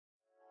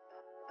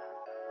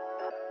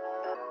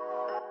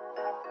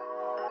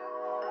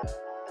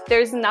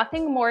There's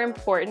nothing more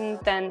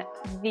important than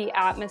the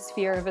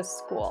atmosphere of a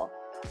school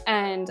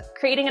and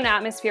creating an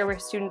atmosphere where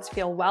students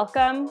feel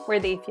welcome, where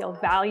they feel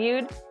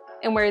valued,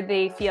 and where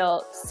they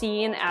feel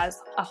seen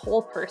as a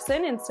whole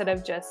person instead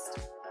of just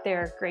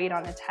their grade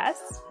on a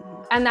test.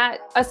 And that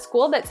a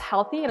school that's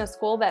healthy and a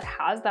school that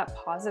has that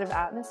positive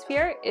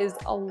atmosphere is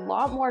a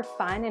lot more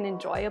fun and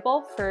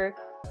enjoyable for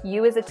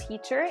you as a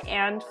teacher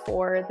and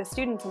for the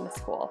students in the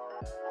school.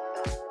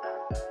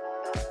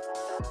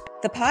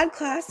 The pod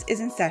class is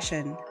in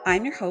session.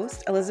 I'm your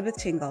host, Elizabeth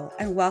Tingle,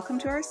 and welcome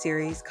to our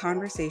series,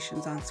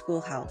 Conversations on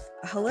School Health,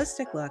 a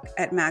holistic look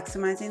at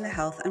maximizing the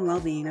health and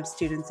well-being of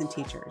students and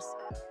teachers.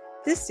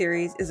 This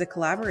series is a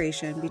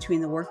collaboration between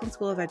the Workland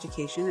School of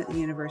Education at the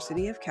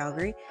University of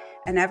Calgary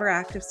and Ever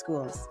Active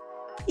Schools.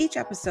 Each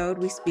episode,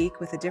 we speak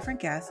with a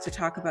different guest to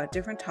talk about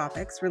different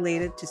topics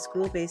related to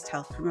school-based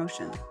health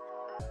promotion.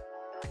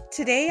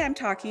 Today, I'm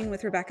talking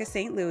with Rebecca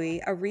St.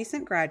 Louis, a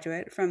recent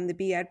graduate from the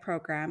B.Ed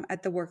program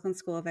at the Workland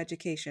School of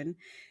Education,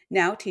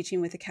 now teaching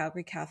with the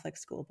Calgary Catholic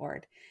School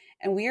Board.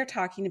 And we are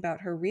talking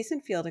about her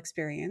recent field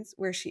experience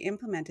where she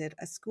implemented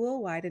a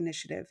school-wide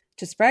initiative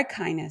to spread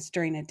kindness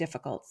during a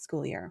difficult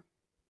school year.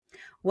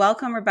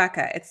 Welcome,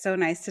 Rebecca. It's so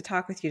nice to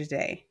talk with you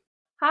today.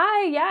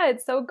 Hi, yeah,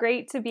 it's so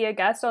great to be a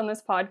guest on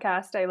this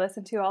podcast I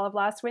listened to all of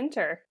last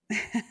winter.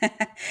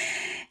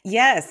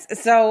 Yes.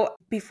 So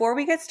before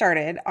we get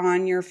started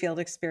on your field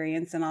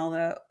experience and all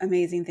the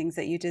amazing things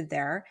that you did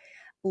there,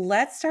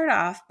 let's start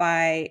off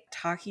by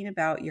talking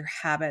about your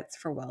habits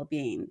for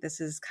well-being.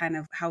 This is kind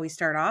of how we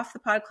start off the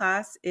pod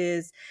class,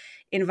 is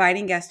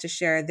inviting guests to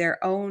share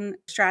their own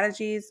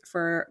strategies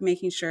for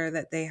making sure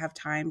that they have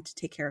time to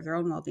take care of their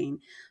own well-being.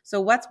 So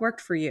what's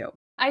worked for you?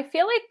 I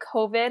feel like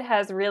COVID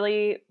has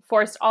really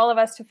forced all of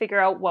us to figure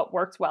out what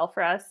works well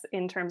for us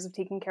in terms of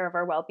taking care of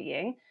our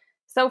well-being.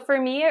 So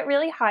for me, it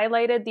really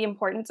highlighted the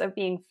importance of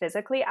being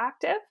physically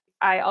active.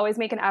 I always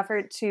make an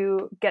effort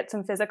to get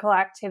some physical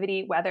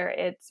activity, whether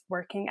it's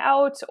working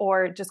out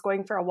or just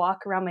going for a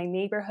walk around my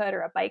neighborhood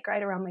or a bike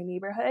ride around my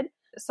neighborhood.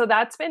 So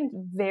that's been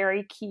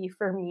very key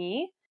for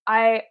me.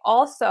 I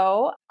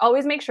also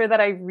always make sure that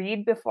I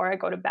read before I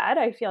go to bed.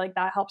 I feel like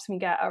that helps me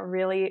get a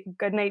really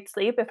good night's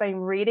sleep if I'm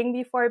reading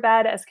before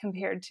bed as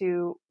compared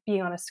to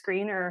being on a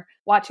screen or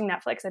watching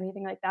Netflix,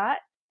 anything like that.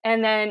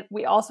 And then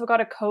we also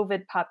got a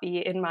COVID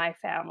puppy in my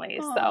family.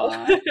 Aww. So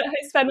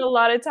I spend a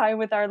lot of time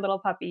with our little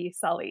puppy,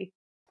 Sully.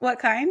 What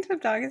kind of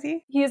dog is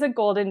he? He's a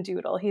golden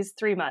doodle. He's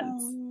 3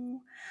 months.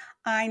 Oh,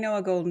 I know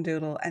a golden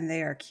doodle, and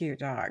they are cute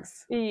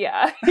dogs.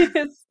 Yeah,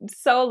 he's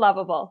so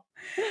lovable.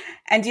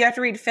 And do you have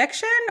to read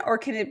fiction, or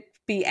can it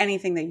be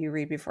anything that you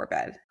read before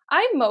bed?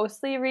 I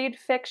mostly read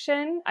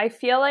fiction. I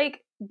feel like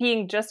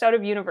being just out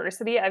of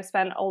university, I've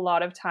spent a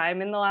lot of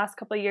time in the last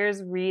couple of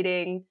years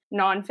reading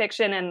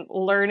nonfiction and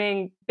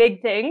learning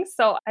big things.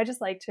 So I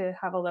just like to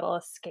have a little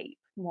escape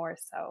more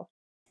so.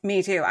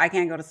 Me too. I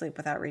can't go to sleep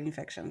without reading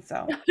fiction.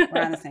 So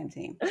we're on the same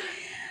team.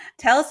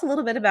 Tell us a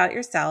little bit about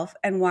yourself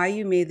and why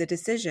you made the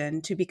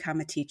decision to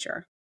become a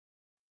teacher.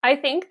 I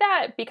think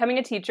that becoming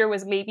a teacher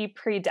was maybe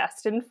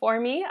predestined for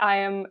me. I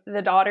am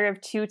the daughter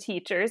of 2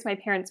 teachers. My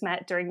parents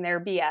met during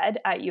their B.Ed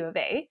at U of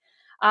A.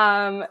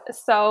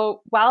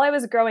 So while I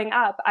was growing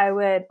up, I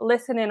would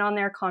listen in on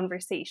their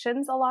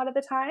conversations a lot of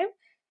the time.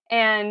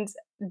 And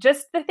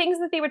just the things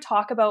that they would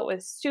talk about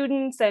with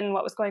students and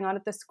what was going on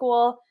at the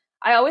school,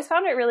 I always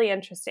found it really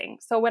interesting.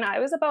 So when I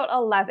was about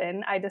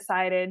 11, I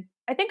decided,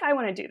 I think I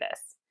want to do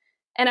this.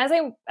 And as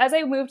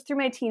I moved through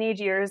my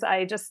teenage years,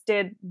 I just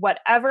did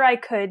whatever I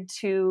could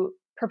to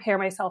prepare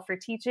myself for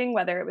teaching,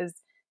 whether it was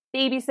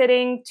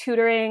babysitting,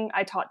 tutoring.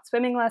 I taught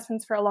swimming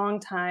lessons for a long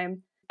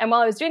time. And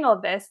while I was doing all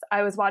of this,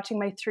 I was watching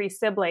my 3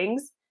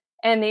 siblings,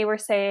 and they were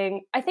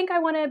saying, I think I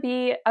want to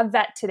be a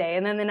vet today.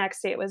 And then the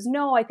next day it was,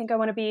 no, I think I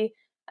want to be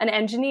an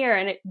engineer.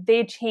 And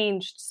they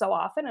changed so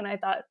often. And I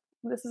thought,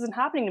 this isn't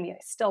happening to me. I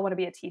still want to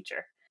be a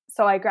teacher.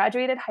 So I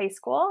graduated high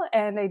school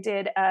and I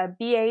did a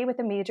BA with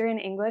a major in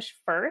English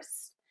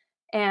first,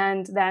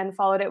 and then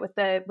followed it with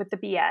the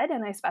B.Ed,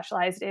 and I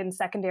specialized in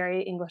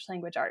secondary English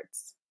language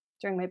arts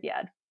during my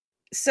B.Ed.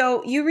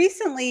 So you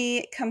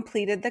recently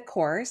completed the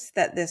course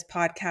that this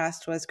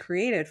podcast was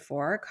created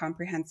for,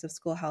 Comprehensive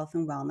School Health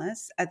and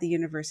Wellness at the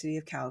University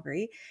of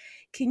Calgary.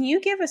 Can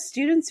you give a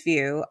student's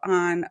view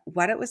on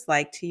what it was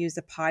like to use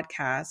a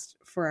podcast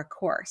for a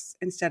course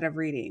instead of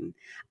reading?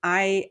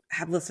 I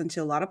have listened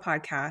to a lot of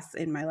podcasts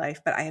in my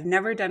life, but I have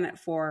never done it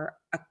for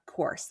a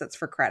course that's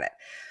for credit.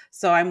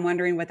 So I'm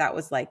wondering what that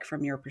was like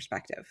from your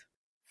perspective.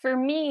 For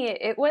me,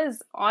 it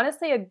was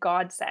honestly a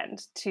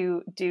godsend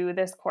to do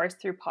this course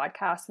through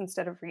podcasts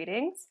instead of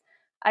readings.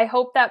 I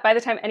hope that by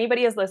the time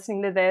anybody is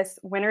listening to this,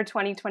 winter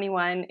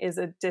 2021 is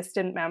a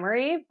distant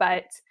memory,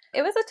 but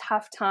it was a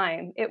tough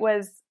time. It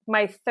was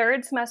my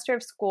 3rd semester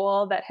of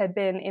school that had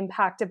been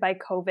impacted by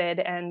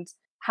COVID and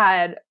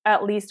had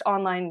at least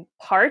online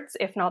parts,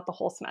 if not the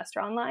whole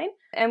semester online.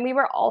 And we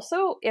were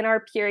also in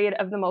our period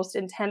of the most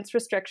intense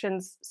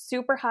restrictions,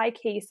 super high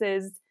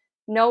cases,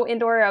 no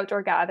indoor or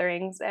outdoor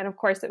gatherings. And of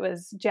course, it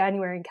was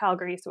January in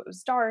Calgary, so it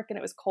was dark and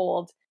it was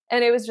cold.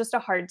 And it was just a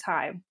hard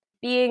time.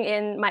 being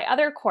in my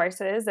other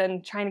courses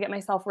and trying to get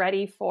myself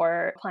ready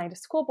for applying to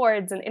school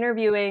boards and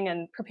interviewing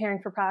and preparing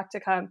for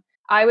practicum,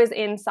 I was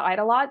inside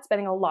a lot,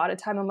 spending a lot of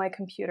time on my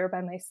computer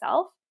by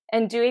myself.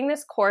 And doing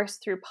this course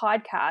through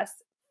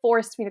podcasts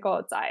forced me to go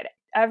outside.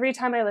 Every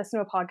time I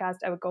listened to a podcast,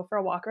 I would go for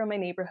a walk around my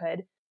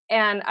neighborhood.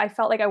 And I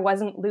felt like I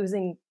wasn't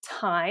losing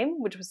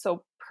time, which was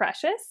so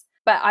precious,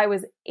 but I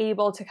was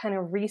able to kind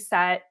of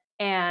reset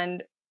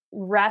and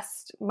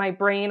rest my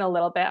brain a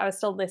little bit. I was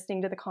still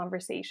listening to the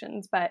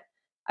conversations, but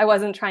I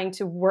wasn't trying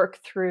to work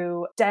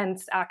through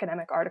dense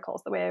academic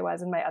articles the way I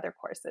was in my other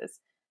courses.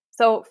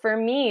 So for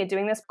me,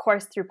 doing this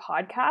course through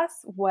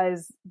podcasts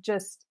was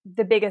just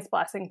the biggest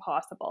blessing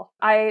possible.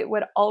 I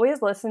would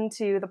always listen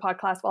to the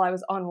podcast while I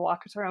was on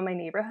walks around my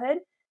neighborhood.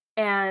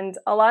 And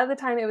a lot of the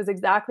time it was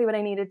exactly what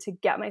I needed to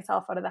get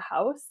myself out of the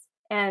house.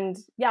 And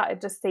yeah,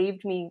 it just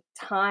saved me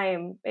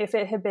time. If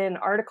it had been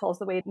articles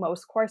the way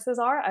most courses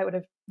are, I would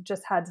have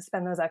just had to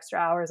spend those extra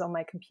hours on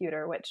my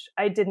computer, which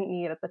I didn't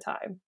need at the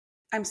time.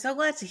 I'm so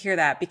glad to hear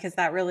that, because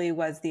that really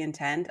was the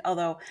intent.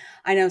 Although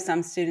I know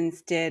some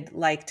students did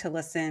like to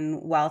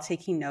listen while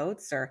taking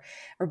notes or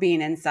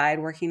being inside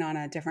working on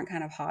a different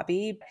kind of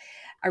hobby.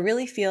 I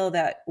really feel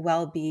that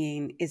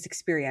well-being is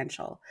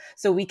experiential.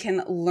 So we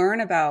can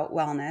learn about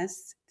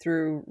wellness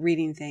through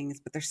reading things,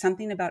 but there's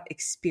something about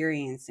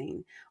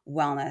experiencing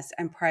wellness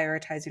and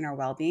prioritizing our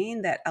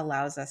well-being that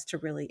allows us to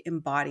really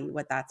embody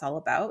what that's all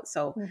about.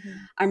 So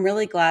I'm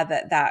really glad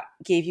that that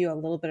gave you a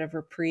little bit of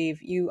reprieve.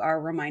 You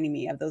are reminding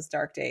me of those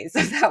dark days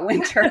of that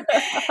winter.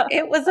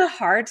 It was a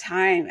hard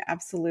time.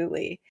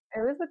 Absolutely.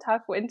 It was a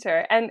tough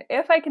winter. And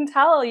if I can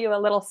tell you a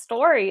little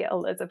story,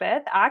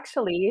 Elizabeth,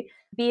 actually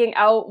being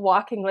out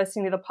walking,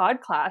 listening to the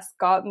podcast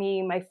got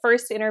me my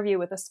first interview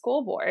with a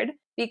school board,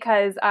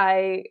 because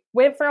I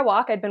went for a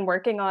walk. I'd been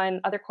working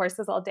on other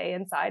courses all day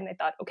inside, and I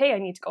thought, okay, I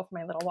need to go for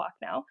my little walk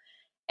now.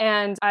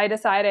 And I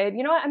decided,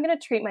 you know what, I'm going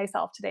to treat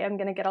myself today. I'm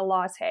going to get a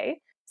latte.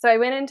 So I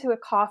went into a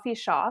coffee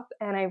shop,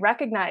 and I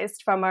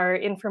recognized from our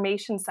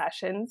information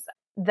sessions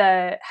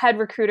the head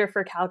recruiter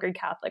for Calgary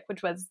Catholic,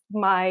 which was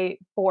my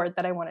board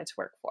that I wanted to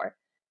work for.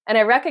 And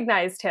I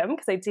recognized him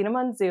because I'd seen him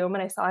on Zoom,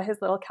 and I saw his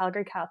little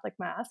Calgary Catholic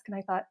mask. And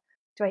I thought,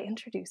 do I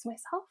introduce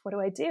myself? What do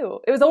I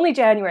do? It was only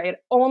January. I'd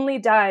only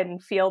done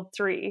field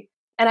 3.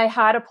 And I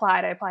had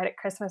applied. I applied at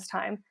Christmas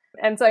time.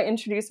 And so I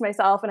introduced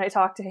myself and I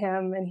talked to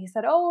him, and he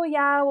said, oh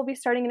yeah, we'll be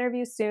starting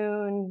interviews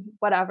soon,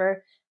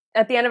 whatever.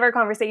 At the end of our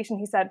conversation,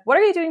 he said, what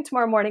are you doing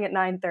tomorrow morning at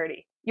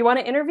 9:30? You want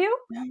to interview?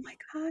 Oh my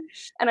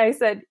gosh. And I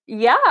said,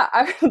 yeah,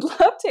 I would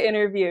love to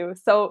interview.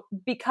 So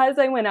because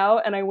I went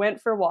out and I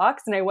went for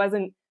walks and I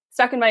wasn't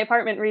stuck in my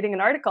apartment reading an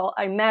article,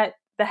 I met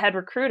the head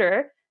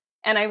recruiter.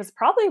 And I was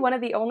probably one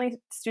of the only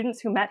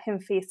students who met him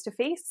face to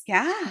face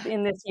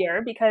in this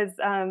year, because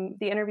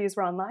the interviews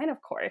were online,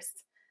 of course.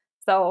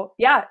 So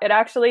yeah, it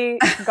actually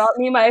got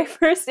me my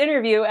first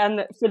interview,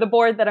 and for the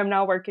board that I'm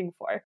now working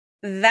for.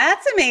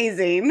 That's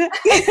amazing.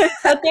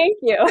 Thank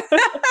you.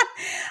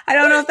 I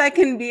don't know if that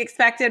can be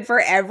expected for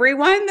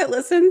everyone that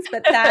listens,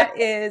 but that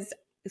is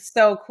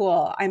so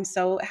cool. I'm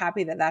so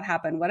happy that that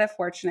happened. What a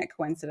fortunate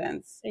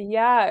coincidence.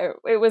 Yeah,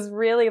 it was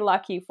really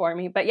lucky for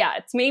me. But yeah,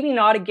 it's maybe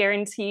not a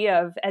guarantee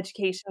of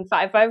Education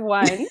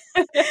 551.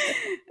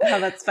 Oh,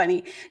 that's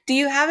funny. Do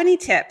you have any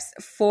tips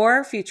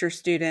for future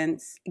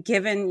students,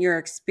 given your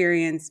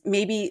experience,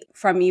 maybe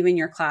from even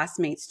your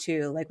classmates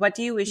too? Like, what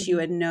do you wish you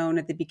had known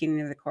at the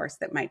beginning of the course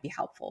that might be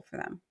helpful for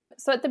them?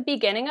 So at the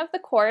beginning of the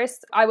course,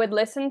 I would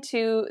listen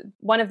to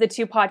one of the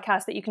 2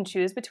 podcasts that you can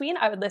choose between.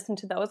 I would listen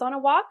to those on a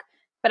walk,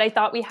 but I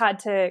thought we had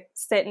to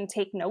sit and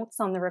take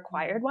notes on the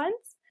required ones.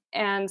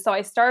 And so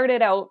I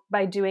started out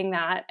by doing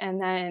that,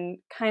 and then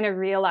kind of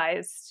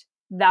realized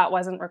that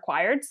wasn't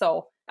required.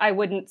 So I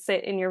wouldn't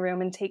sit in your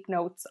room and take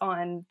notes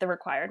on the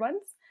required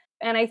ones.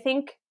 And I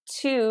think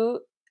too,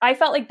 I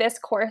felt like this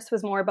course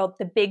was more about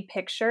the big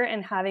picture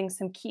and having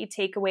some key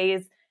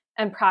takeaways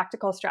and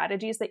practical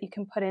strategies that you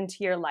can put into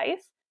your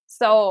life.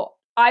 So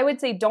I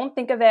would say don't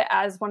think of it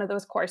as one of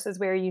those courses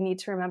where you need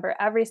to remember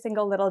every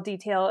single little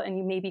detail and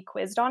you may be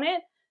quizzed on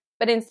it,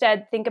 but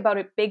instead think about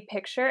it big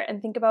picture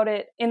and think about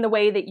it in the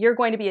way that you're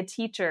going to be a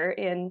teacher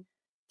in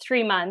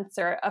 3 months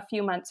or a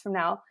few months from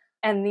now.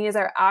 And these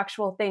are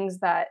actual things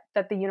that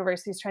the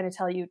university is trying to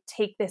tell you.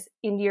 Take this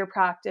into your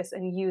practice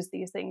and use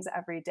these things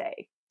every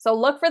day. So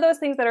look for those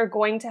things that are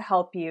going to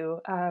help you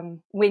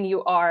when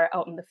you are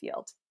out in the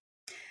field.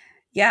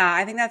 Yeah,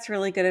 I think that's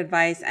really good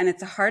advice. And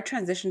it's a hard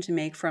transition to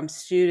make from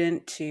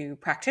student to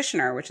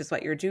practitioner, which is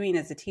what you're doing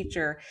as a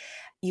teacher.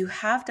 You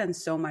have done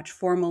so much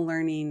formal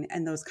learning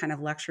and those kind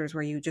of lectures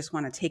where you just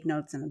want to take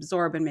notes and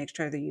absorb and make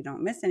sure that you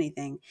don't miss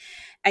anything.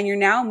 And you're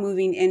now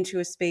moving into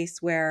a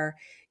space where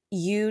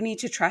you need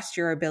to trust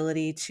your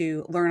ability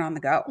to learn on the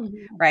go,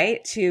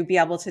 right? To be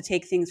able to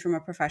take things from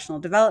a professional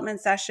development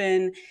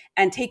session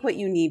and take what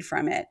you need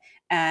from it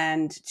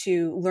and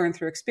to learn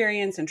through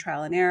experience and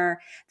trial and error.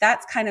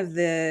 That's kind of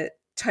the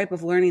type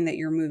of learning that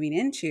you're moving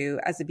into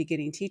as a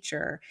beginning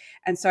teacher.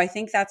 And so I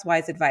think that's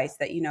wise advice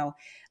that,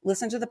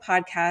 listen to the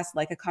podcast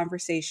like a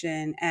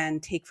conversation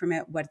and take from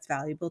it what's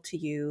valuable to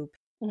you.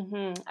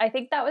 I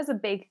think that was a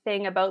big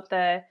thing about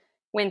the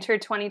winter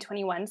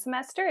 2021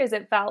 semester is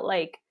it felt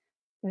like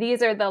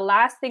these are the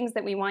last things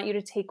that we want you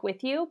to take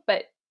with you,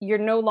 but you're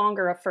no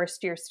longer a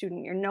first year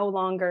student. You're no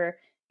longer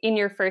in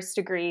your first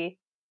degree.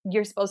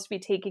 You're supposed to be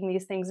taking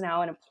these things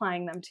now and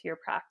applying them to your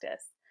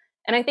practice.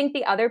 And I think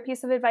the other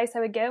piece of advice I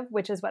would give,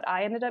 which is what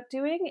I ended up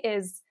doing,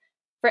 is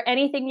for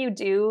anything you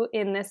do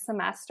in this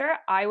semester,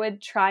 I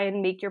would try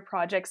and make your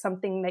project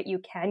something that you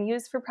can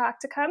use for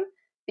practicum,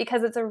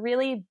 because it's a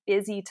really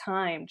busy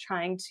time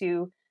trying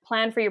to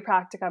plan for your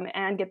practicum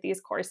and get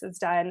these courses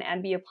done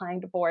and be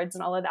applying to boards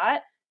and all of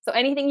that. So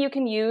anything you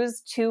can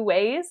use 2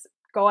 ways,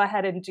 go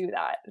ahead and do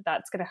that.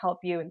 That's going to help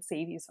you and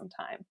save you some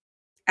time.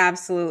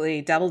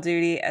 Absolutely. Double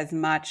duty as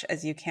much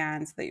as you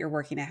can so that you're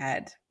working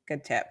ahead.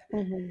 Good tip.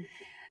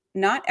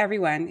 Not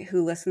everyone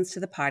who listens to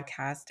the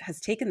podcast has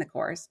taken the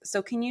course.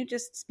 So can you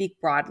just speak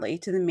broadly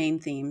to the main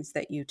themes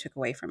that you took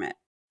away from it?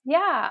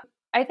 Yeah.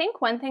 I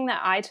think one thing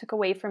that I took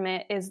away from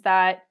it is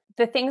that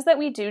the things that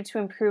we do to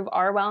improve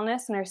our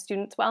wellness and our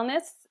students'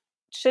 wellness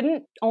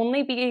shouldn't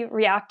only be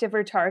reactive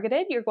or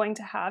targeted. You're going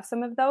to have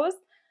some of those,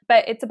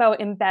 but it's about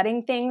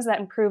embedding things that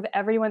improve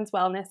everyone's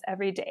wellness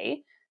every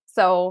day.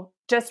 So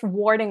just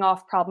warding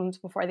off problems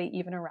before they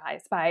even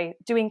arise by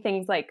doing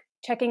things like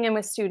checking in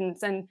with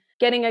students and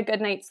getting a good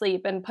night's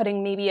sleep and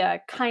putting maybe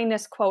a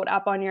kindness quote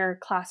up on your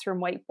classroom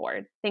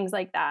whiteboard, things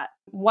like that.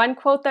 One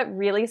quote that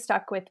really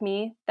stuck with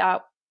me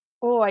that,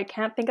 I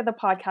can't think of the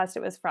podcast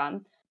it was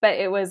from, but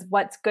it was,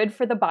 "What's good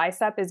for the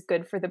bicep is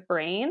good for the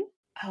brain."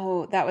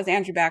 Oh, that was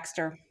Andrew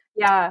Baxter.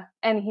 Yeah.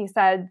 And he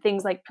said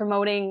things like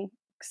promoting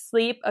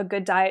sleep, a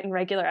good diet, and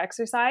regular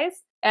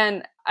exercise.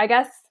 And I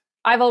guess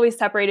I've always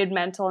separated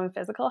mental and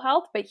physical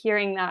health, but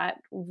hearing that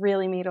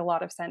really made a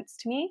lot of sense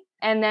to me.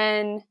 And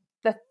then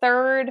the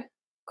third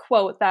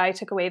quote that I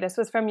took away, this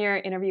was from your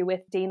interview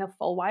with Dana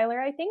Fulweiler,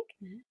 I think,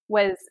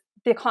 was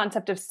the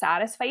concept of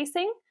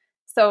satisficing.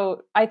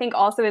 So I think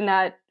also in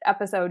that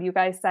episode, you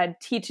guys said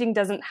teaching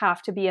doesn't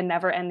have to be a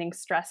never-ending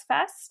stress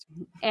fest.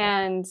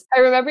 And I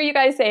remember you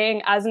guys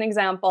saying, as an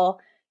example,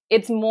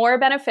 it's more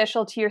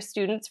beneficial to your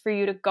students for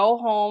you to go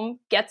home,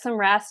 get some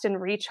rest and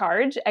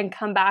recharge, and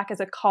come back as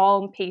a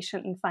calm,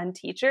 patient, and fun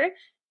teacher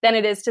than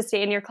it is to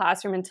stay in your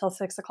classroom until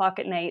 6 o'clock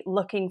at night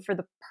looking for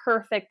the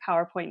perfect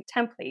PowerPoint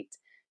template,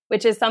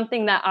 which is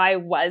something that I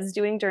was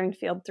doing during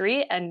Field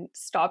 3 and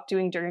stopped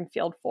doing during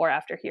Field 4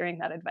 after hearing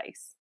that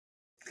advice.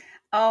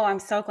 Oh, I'm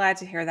so glad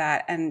to hear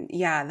that. And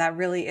yeah, that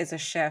really is a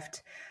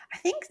shift. I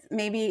think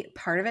maybe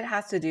part of it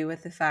has to do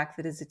with the fact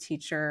that as a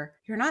teacher,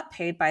 you're not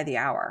paid by the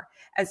hour.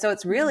 And so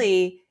it's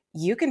really,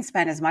 you can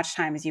spend as much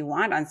time as you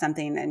want on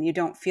something and you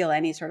don't feel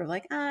any sort of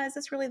like, is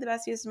this really the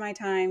best use of my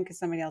time because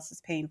somebody else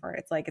is paying for it?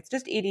 It's like, it's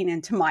just eating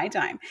into my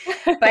time.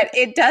 But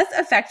it does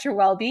affect your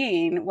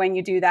well-being when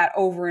you do that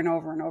over and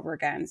over and over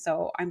again.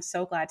 So I'm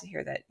so glad to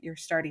hear that you're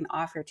starting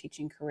off your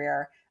teaching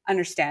career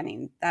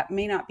understanding that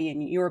may not be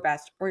in your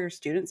best or your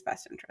students'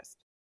 best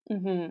interest.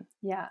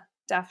 Yeah,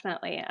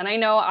 definitely. And I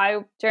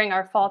know during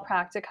our fall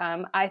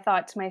practicum, I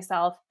thought to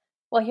myself,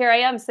 well, here I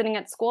am sitting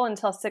at school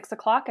until 6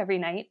 o'clock every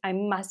night. I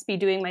must be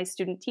doing my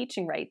student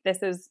teaching right.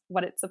 This is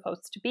what it's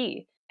supposed to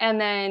be. And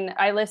then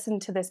I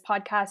listened to this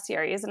podcast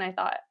series and I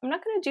thought, I'm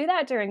not going to do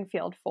that during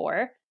Field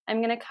 4. I'm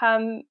going to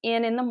come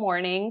in the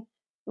morning,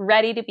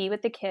 ready to be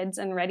with the kids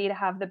and ready to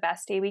have the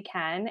best day we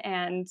can.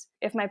 And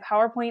if my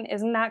PowerPoint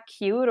isn't that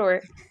cute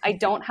or I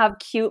don't have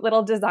cute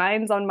little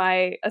designs on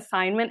my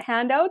assignment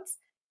handouts,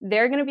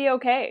 they're going to be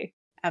okay.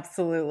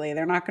 Absolutely.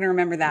 They're not going to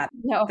remember that.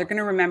 No. They're going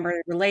to remember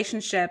the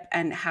relationship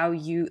and how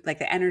you, like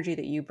the energy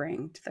that you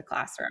bring to the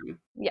classroom.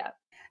 Yeah.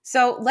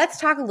 So let's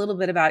talk a little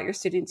bit about your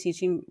student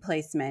teaching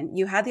placement.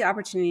 You had the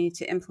opportunity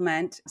to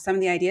implement some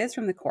of the ideas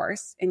from the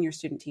course in your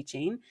student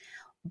teaching.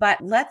 But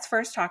let's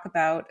first talk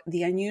about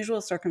the unusual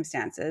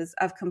circumstances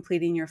of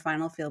completing your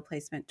final field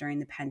placement during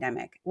the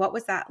pandemic. What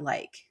was that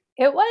like?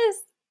 It was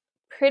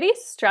pretty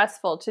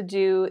stressful to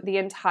do the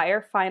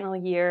entire final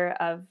year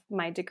of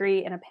my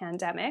degree in a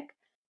pandemic.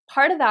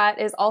 Part of that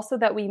is also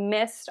that we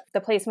missed the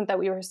placement that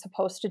we were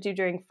supposed to do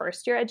during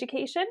first year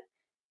education.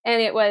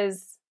 And it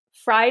was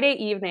Friday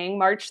evening,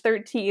 March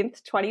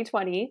 13th,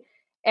 2020.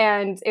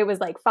 And it was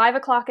like 5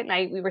 o'clock at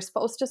night. We were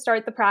supposed to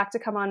start the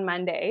practicum on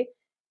Monday.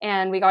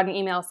 And we got an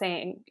email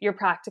saying, your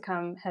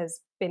practicum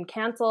has been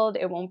canceled.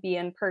 It won't be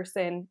in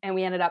person. And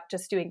we ended up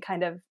just doing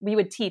we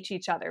would teach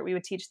each other. We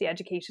would teach the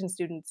education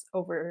students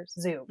over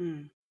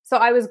Zoom. So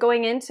I was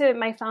going into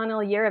my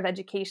final year of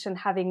education,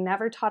 having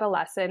never taught a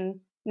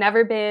lesson,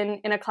 never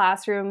been in a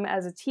classroom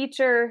as a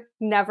teacher,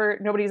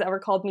 nobody's ever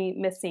called me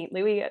Miss St.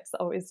 Louis. It's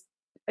always,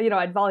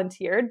 I'd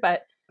volunteered,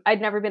 but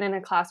I'd never been in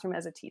a classroom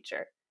as a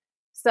teacher.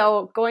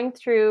 So going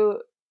through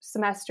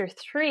semester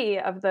 3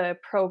 of the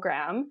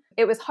program,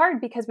 it was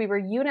hard because we were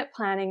unit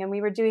planning and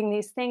we were doing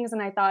these things.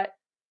 And I thought,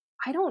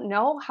 I don't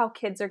know how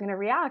kids are going to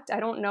react.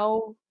 I don't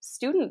know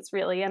students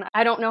really. And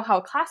I don't know how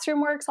a classroom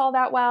works all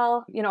that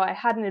well. I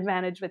had an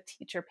advantage with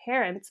teacher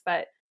parents,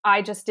 but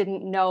I just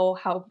didn't know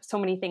how so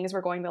many things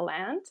were going to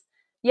land.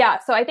 Yeah.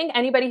 So I think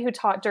anybody who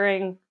taught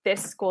during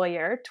this school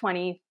year,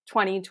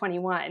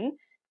 2020-21,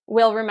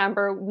 will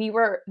remember we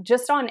were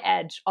just on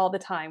edge all the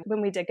time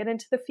when we did get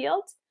into the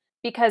field,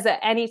 because at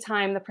any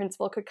time the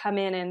principal could come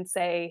in and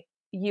say,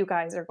 you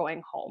guys are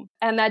going home.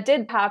 And that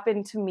did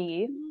happen to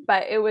me,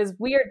 but it was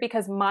weird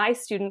because my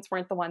students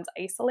weren't the ones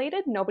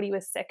isolated. Nobody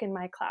was sick in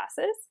my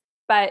classes.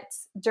 But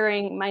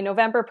during my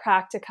November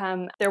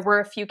practicum, there were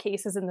a few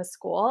cases in the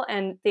school,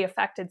 and they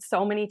affected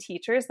so many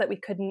teachers that we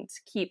couldn't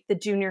keep the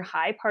junior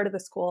high part of the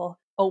school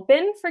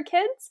open for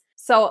kids.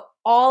 So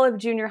all of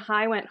junior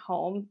high went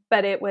home,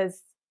 but it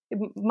was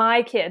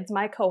my kids,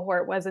 my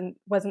cohort wasn't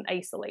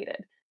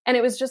isolated. And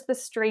it was just the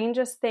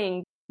strangest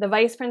thing. The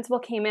vice principal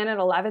came in at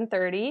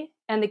 11:30,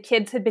 and the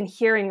kids had been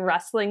hearing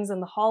rustlings in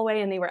the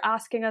hallway, and they were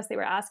asking us,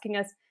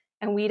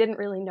 and we didn't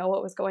really know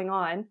what was going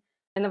on.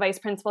 And the vice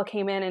principal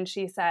came in and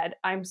she said,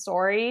 I'm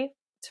sorry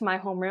to my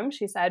homeroom.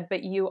 She said,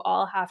 but you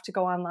all have to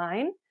go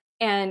online.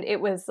 And it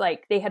was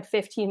like they had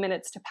 15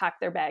 minutes to pack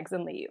their bags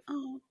and leave.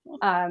 Oh.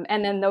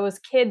 And then those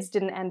kids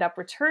didn't end up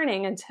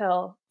returning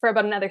until for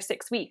about another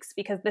 6 weeks,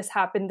 because this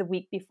happened the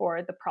week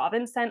before the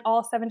province sent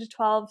all 7 to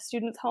 12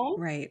 students home.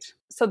 Right.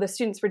 So the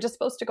students were just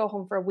supposed to go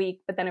home for a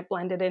week, but then it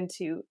blended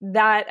into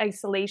that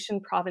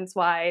isolation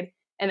province-wide,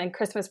 and then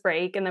Christmas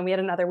break, and then we had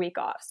another week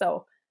off.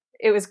 So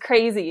it was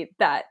crazy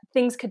that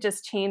things could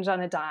just change on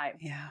a dime.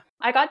 Yeah.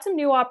 I got some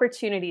new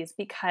opportunities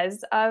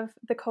because of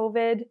the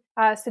COVID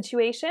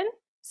situation.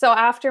 So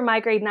after my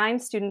grade 9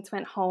 students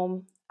went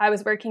home, I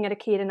was working at a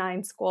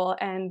K-9 school,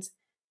 and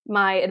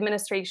my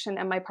administration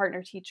and my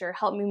partner teacher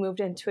helped me move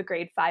into a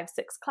grade 5-6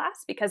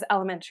 class because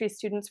elementary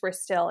students were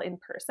still in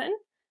person.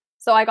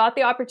 So I got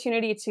the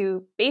opportunity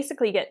to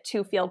basically get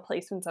 2 field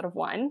placements out of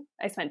 1.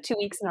 I spent 2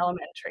 weeks in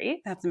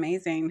elementary. That's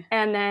amazing.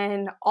 And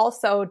then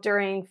also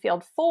during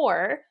field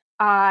 4,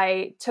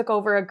 I took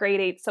over a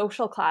grade 8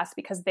 social class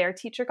because their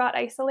teacher got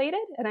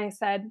isolated. And I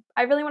said,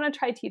 I really want to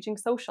try teaching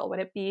social. Would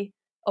it be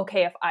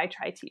okay if I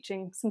try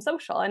teaching some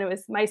social? And it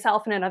was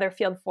myself and another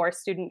field 4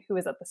 student who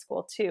was at the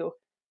school too.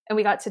 And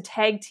we got to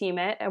tag team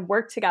it and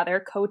work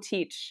together,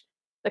 co-teach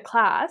the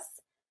class.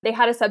 They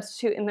had a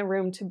substitute in the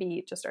room to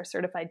be just our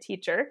certified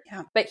teacher.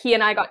 Yeah. But he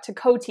and I got to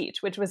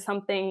co-teach, which was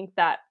something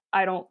that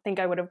I don't think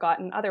I would have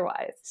gotten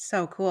otherwise.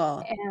 So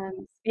cool.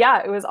 And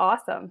yeah, it was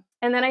awesome.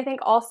 And then I think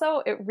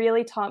also it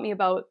really taught me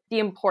about the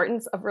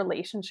importance of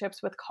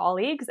relationships with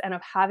colleagues and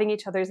of having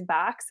each other's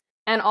backs,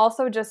 and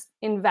also just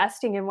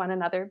investing in one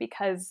another,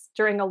 because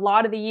during a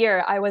lot of the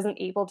year, I wasn't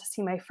able to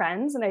see my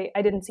friends, and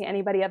I didn't see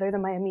anybody other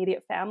than my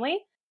immediate family,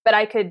 but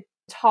I could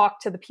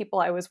talk to the people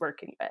I was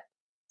working with.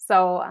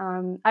 So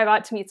I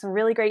got to meet some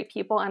really great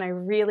people, and I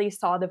really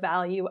saw the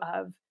value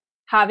of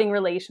having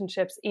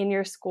relationships in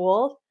your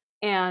school.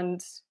 And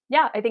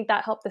yeah, I think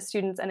that helped the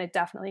students, and it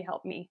definitely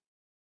helped me.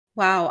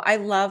 Wow. I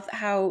love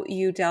how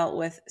you dealt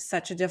with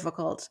such a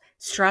difficult,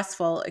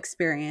 stressful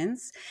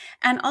experience.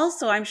 And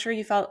also, I'm sure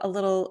you felt a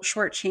little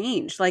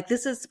shortchanged. Like,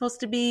 this is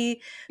supposed to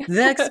be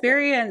the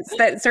experience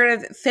that sort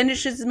of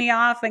finishes me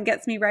off and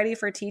gets me ready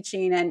for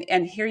teaching.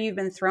 And here you've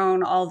been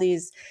thrown all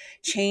these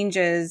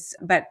changes.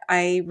 But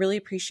I really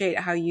appreciate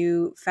how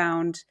you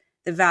found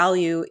the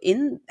value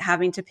in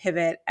having to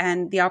pivot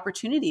and the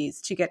opportunities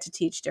to get to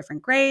teach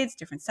different grades,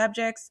 different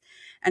subjects,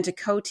 and to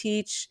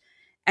co-teach.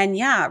 And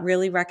yeah,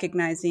 really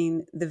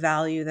recognizing the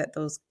value that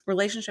those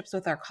relationships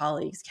with our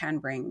colleagues can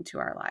bring to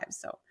our lives.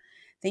 So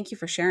thank you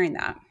for sharing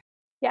that.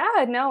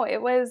 Yeah, no,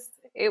 it was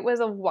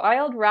a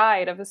wild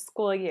ride of a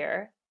school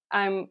year.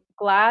 I'm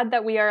glad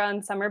that we are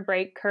on summer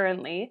break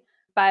currently,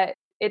 but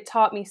it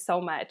taught me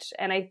so much.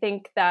 And I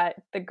think that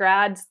the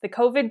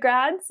COVID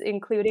grads,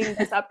 including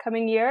this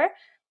upcoming year,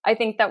 I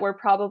think that we're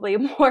probably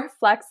more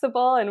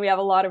flexible and we have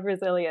a lot of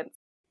resilience.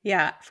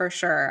 Yeah, for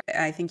sure.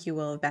 I think you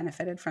will have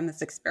benefited from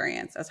this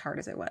experience, as hard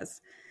as it was.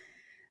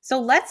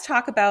 So let's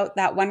talk about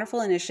that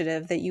wonderful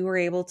initiative that you were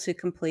able to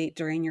complete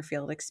during your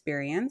field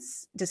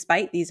experience,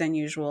 despite these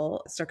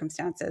unusual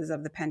circumstances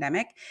of the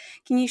pandemic.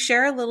 Can you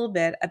share a little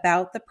bit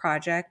about the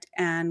project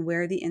and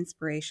where the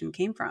inspiration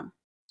came from?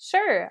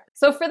 Sure.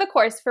 So for the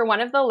course, for one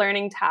of the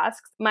learning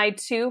tasks, my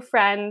 2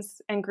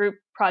 friends and group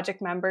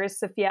project members,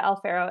 Sophia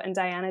Alfaro and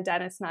Diana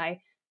Dennis, and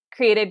I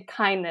created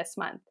Kindness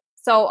Month.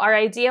 So our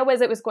idea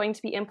was it was going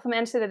to be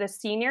implemented at a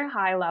senior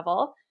high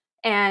level,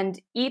 and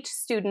each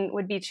student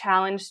would be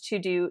challenged to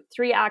do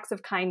 3 acts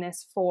of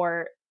kindness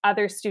for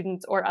other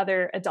students or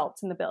other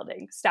adults in the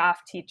building,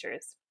 staff,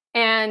 teachers.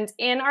 And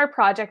in our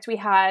project, we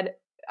had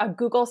a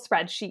Google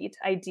spreadsheet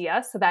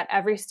idea so that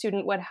every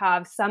student would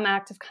have some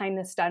act of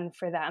kindness done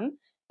for them,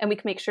 and we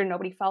could make sure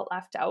nobody felt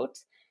left out.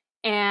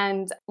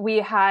 And we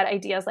had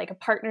ideas like a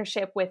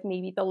partnership with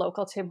maybe the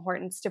local Tim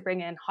Hortons to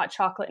bring in hot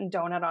chocolate and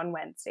donut on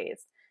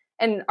Wednesdays.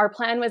 And our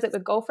plan was it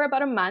would go for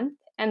about a month.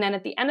 And then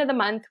at the end of the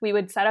month, we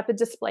would set up a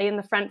display in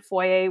the front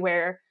foyer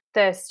where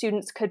the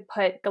students could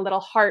put a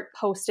little heart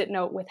Post-it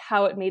note with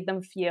how it made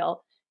them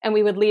feel. And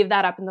we would leave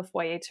that up in the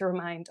foyer to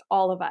remind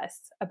all of us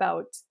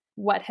about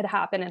what had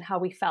happened and how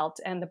we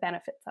felt and the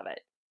benefits of it.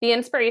 The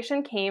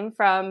inspiration came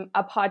from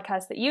a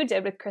podcast that you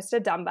did with Krista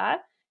Dumba.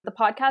 The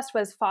podcast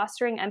was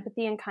Fostering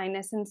Empathy and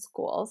Kindness in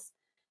Schools.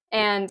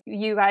 And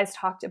you guys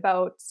talked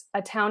about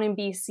a town in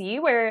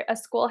BC where a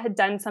school had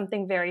done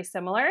something very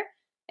similar.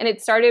 And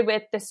it started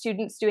with the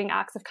students doing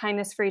acts of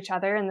kindness for each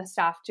other and the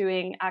staff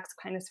doing acts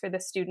of kindness for the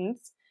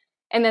students.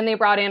 And then they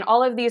brought in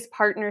all of these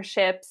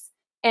partnerships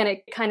and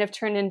it kind of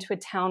turned into a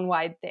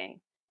town-wide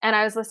thing. And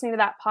I was listening to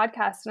that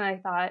podcast and I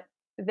thought,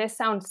 this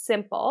sounds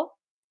simple.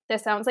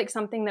 This sounds like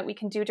something that we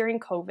can do during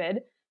COVID.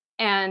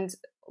 And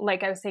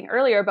like I was saying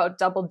earlier about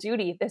double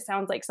duty, this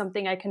sounds like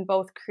something I can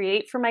both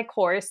create for my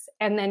course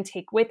and then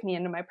take with me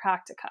into my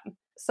practicum.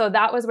 So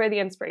that was where the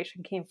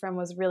inspiration came from,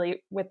 was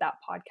really with that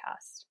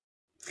podcast.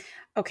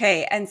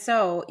 Okay. And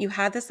so you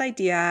had this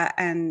idea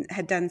and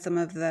had done some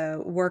of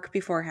the work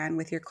beforehand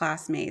with your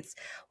classmates.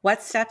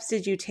 What steps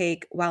did you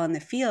take while in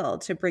the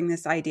field to bring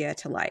this idea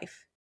to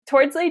life?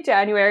 Towards late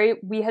January,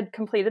 we had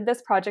completed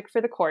this project for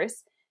the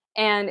course.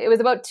 And it was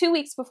about 2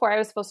 weeks before I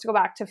was supposed to go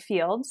back to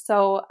field.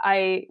 So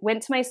I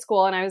went to my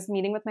school and I was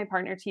meeting with my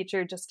partner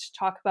teacher just to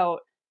talk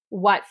about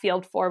what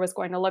Field 4 was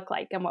going to look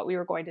like and what we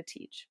were going to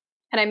teach.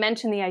 And I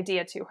mentioned the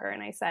idea to her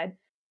and I said,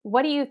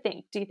 what do you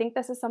think? Do you think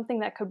this is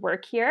something that could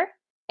work here?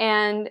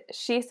 And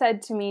she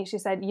said to me,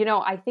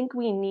 I think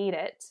we need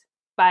it,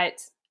 but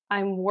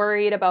I'm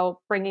worried about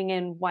bringing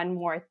in one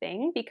more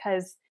thing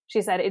because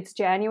she said it's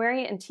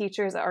January and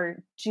teachers are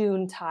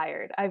June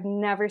tired. I've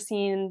never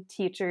seen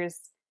teachers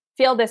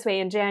feel this way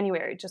in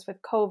January, just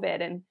with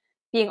COVID and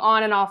being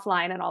on and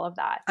offline and all of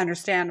that.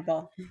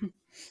 Understandable.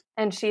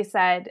 And she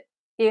said,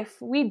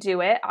 if we do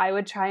it, I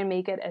would try and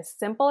make it as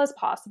simple as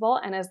possible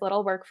and as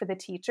little work for the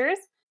teachers,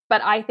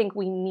 but I think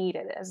we need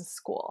it as a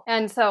school.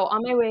 And so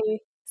on my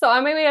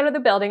way out of the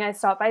building, I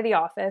stopped by the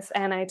office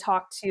and I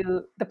talked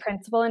to the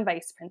principal and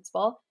vice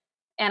principal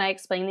and I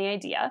explained the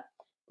idea.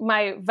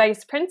 My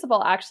vice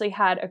principal actually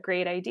had a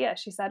great idea.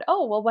 She said,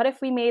 oh, well, what if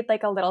we made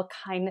like a little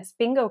kindness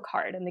bingo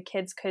card and the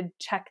kids could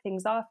check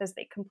things off as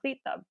they complete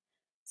them?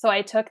 So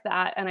I took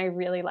that and I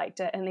really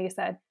liked it. And they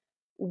said,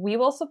 we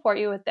will support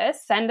you with this.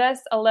 Send us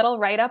a little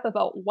write-up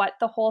about what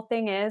the whole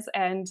thing is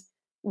and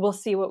we'll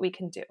see what we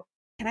can do.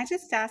 Can I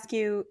just ask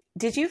you,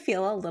 did you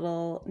feel a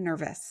little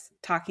nervous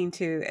talking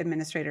to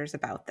administrators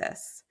about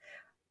this?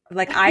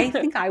 Like, I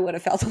think I would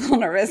have felt a little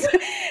nervous.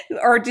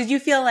 Or did you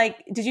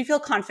feel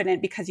confident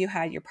because you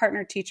had your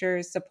partner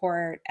teacher's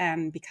support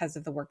and because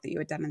of the work that you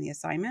had done in the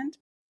assignment?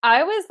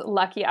 I was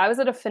lucky. I was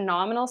at a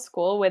phenomenal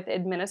school with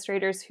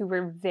administrators who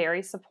were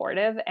very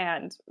supportive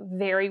and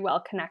very well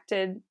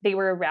connected. They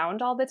were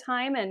around all the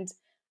time and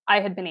I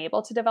had been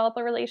able to develop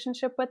a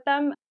relationship with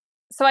them.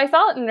 So I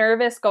felt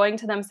nervous going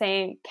to them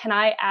saying, can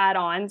I add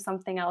on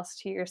something else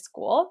to your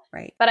school?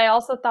 Right. But I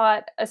also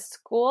thought a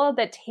school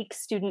that takes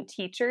student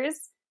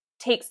teachers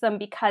takes them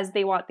because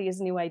they want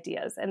these new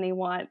ideas and they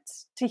want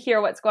to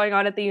hear what's going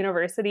on at the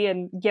university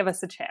and give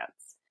us a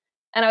chance.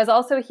 And I was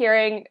also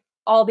hearing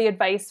all the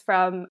advice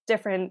from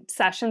different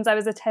sessions I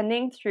was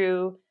attending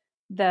through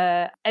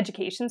the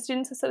Education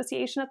Students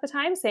Association at the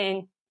time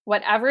saying,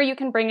 whatever you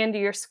can bring into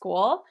your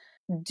school,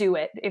 do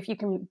it. If you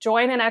can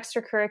join an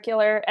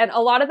extracurricular. And a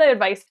lot of the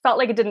advice felt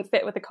like it didn't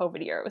fit with the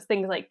COVID year. It was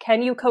things like,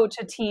 can you coach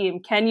a team?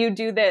 Can you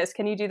do this?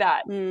 Can you do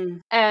that?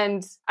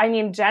 And I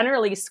mean,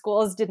 generally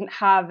schools didn't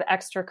have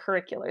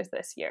extracurriculars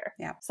this year.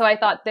 Yeah. So I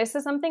thought, this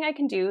is something I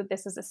can do.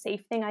 This is a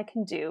safe thing I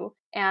can do.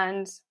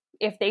 And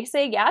if they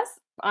say yes,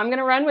 I'm going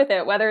to run with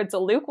it, whether it's a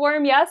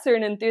lukewarm yes or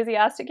an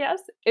enthusiastic yes.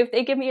 If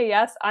they give me a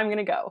yes, I'm going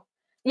to go.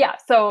 Yeah.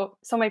 So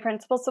my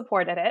principal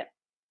supported it.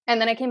 And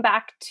then I came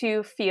back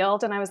to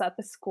field and I was at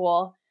the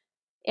school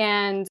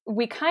and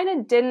we kind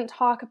of didn't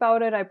talk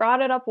about it. I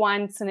brought it up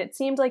once and it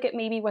seemed like it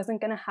maybe wasn't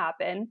going to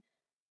happen.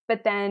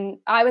 But then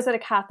I was at a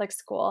Catholic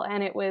school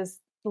and it was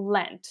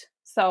Lent.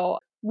 So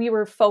we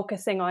were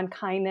focusing on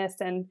kindness,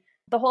 and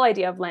the whole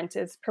idea of Lent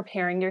is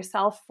preparing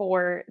yourself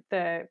for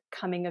the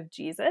coming of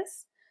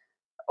Jesus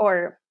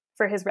or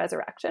for his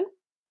resurrection.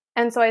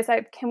 And so I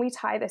said, can we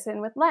tie this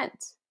in with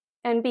Lent?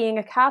 And being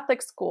a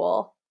Catholic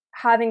school,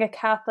 having a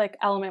Catholic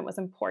element was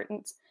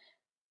important.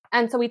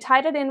 And so we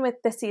tied it in with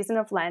the season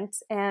of Lent,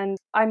 and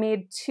I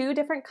made 2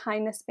 different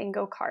kindness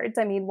bingo cards.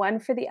 I made one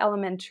for the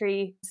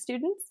elementary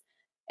students,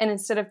 and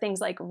instead of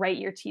things like write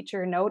your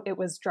teacher a note, it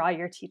was draw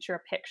your teacher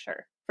a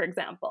picture, for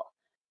example.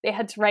 They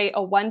had to write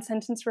a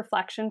 1-sentence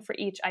reflection for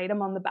each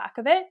item on the back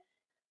of it.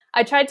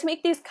 I tried to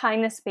make these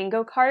kindness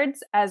bingo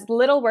cards as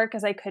little work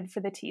as I could for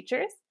the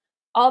teachers.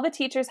 All the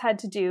teachers had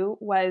to do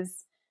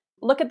was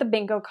look at the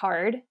bingo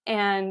card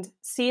and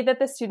see that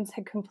the students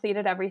had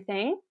completed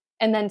everything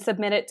and then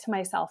submit it to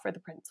myself or the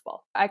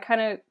principal. I kind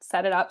of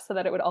set it up so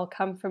that it would all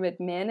come from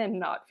admin and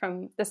not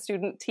from the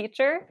student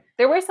teacher.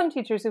 There were some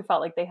teachers who felt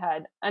like they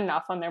had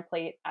enough on their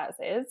plate as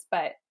is,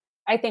 but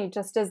I think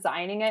just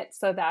designing it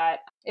so that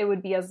it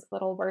would be as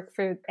little work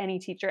for any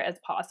teacher as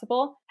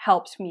possible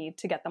helped me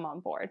to get them on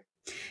board.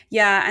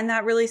 Yeah, and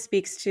that really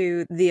speaks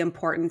to the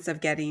importance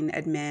of getting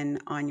admin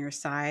on your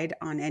side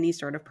on any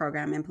sort of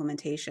program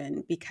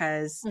implementation,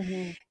 because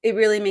Hmm. it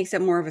really makes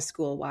it more of a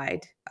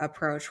school-wide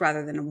approach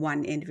rather than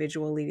one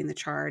individual leading the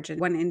charge. And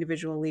one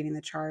individual leading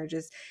the charge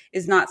is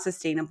not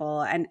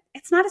sustainable, and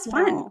it's not as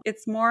fun. No.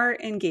 It's more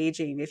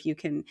engaging if you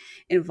can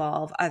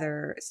involve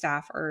other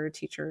staff or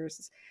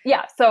teachers.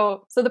 Yeah,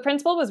 so the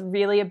principal was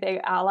really a big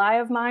ally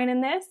of mine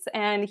in this,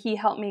 and he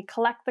helped me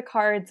collect the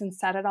cards and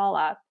set it all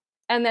up.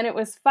 And then it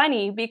was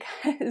funny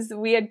because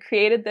we had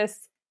created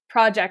this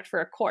project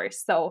for a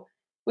course. So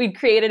we'd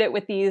created it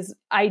with these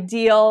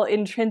ideal,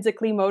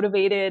 intrinsically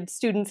motivated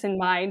students in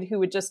mind who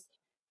would just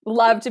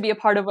love to be a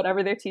part of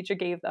whatever their teacher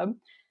gave them.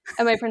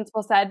 And my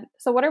principal said,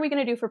 "So what are we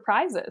going to do for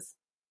prizes?"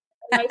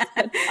 And I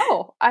said,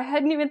 "Oh, I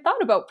hadn't even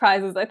thought about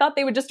prizes. I thought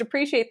they would just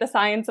appreciate the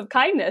science of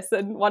kindness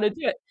and want to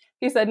do it."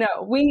 He said,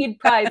 "No, we need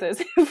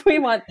prizes if we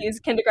want these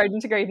kindergarten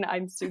to grade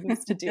 9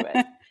 students to do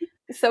it."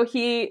 So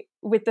he,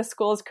 with the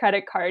school's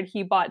credit card,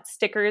 he bought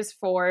stickers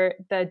for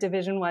the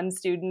Division 1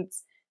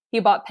 students.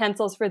 He bought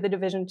pencils for the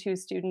Division 2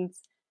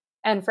 students.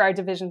 And for our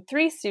Division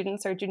 3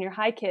 students, our junior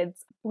high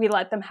kids, we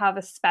let them have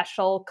a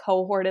special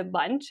cohorted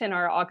lunch in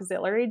our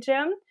auxiliary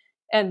gym.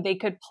 And they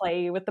could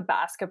play with the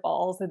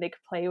basketballs and they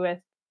could play with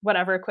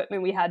whatever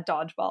equipment we had,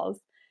 dodgeballs.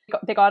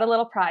 They got a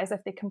little prize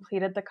if they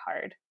completed the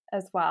card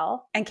as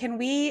well. And can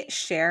we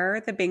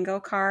share the bingo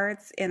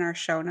cards in our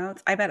show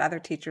notes? I bet other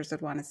teachers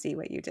would want to see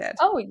what you did.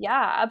 Oh,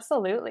 yeah,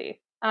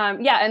 absolutely.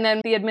 Yeah, and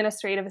then the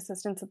administrative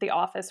assistants at the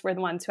office were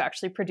the ones who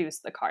actually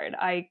produced the card.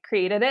 I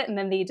created it, and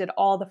then they did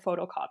all the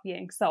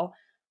photocopying. So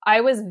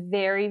I was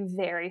very,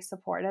 very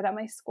supported at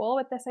my school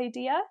with this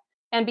idea.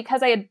 And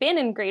because I had been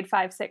in grade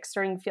 5, 6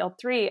 during Field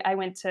 3, I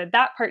went to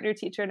that partner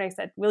teacher and I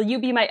said, "Will you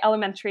be my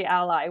elementary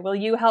ally? Will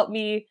you help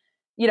me,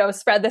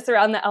 spread this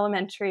around the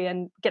elementary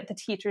and get the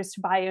teachers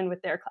to buy in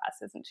with their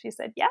classes?" And she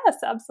said, "Yes,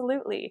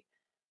 absolutely."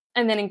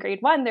 And then in grade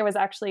 1, there was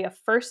actually a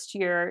first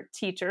year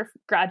teacher,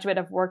 graduate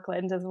of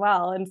Workland as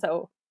well. And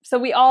so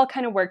we all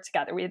kind of worked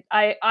together.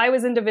 I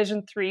was in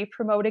Division 3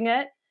 promoting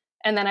it.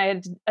 And then I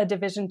had a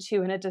Division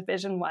 2 and a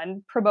Division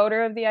 1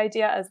 promoter of the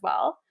idea as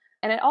well.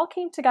 And it all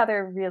came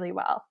together really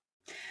well.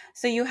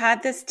 So you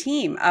had this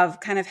team of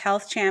kind of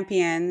health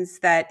champions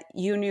that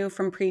you knew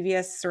from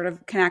previous sort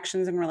of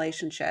connections and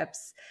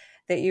relationships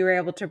that you were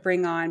able to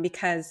bring on,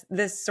 because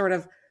this sort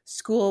of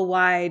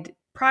school-wide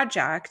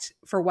project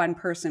for one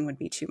person would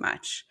be too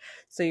much.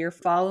 So you're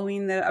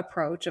following the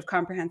approach of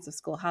comprehensive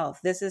school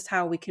health. This is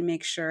how we can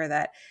make sure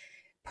that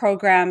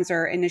programs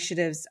or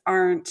initiatives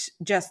aren't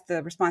just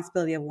the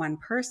responsibility of one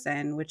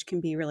person, which can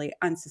be really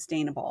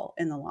unsustainable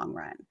in the long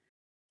run.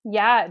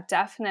 Yeah,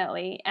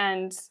 definitely.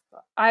 And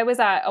I was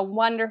at a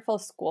wonderful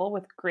school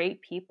with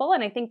great people,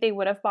 and I think they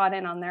would have bought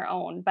in on their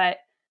own. But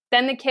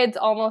then the kids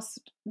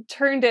almost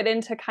turned it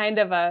into kind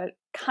of a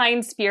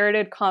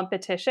kind-spirited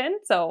competition.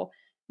 So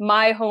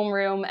my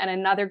homeroom and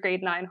another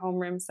grade 9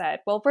 homeroom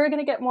said, "Well, we're going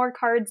to get more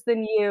cards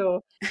than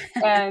you."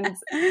 And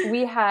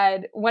we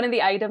had one of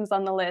the items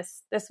on the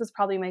list, this was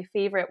probably my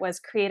favorite, was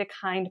create a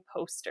kind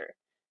poster.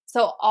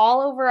 So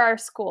all over our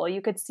school,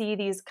 you could see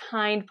these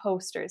kind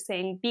posters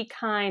saying, "Be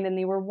kind," and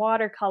they were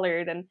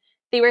watercolored, and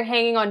they were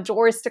hanging on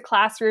doors to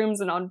classrooms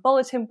and on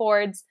bulletin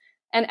boards.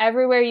 And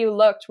everywhere you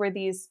looked were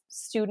these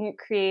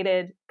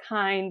student-created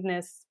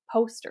kindness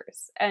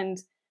posters. And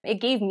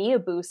it gave me a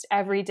boost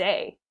every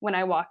day when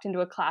I walked into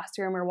a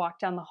classroom or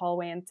walked down the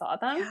hallway and saw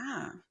them.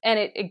 Yeah. And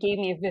it gave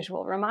me a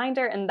visual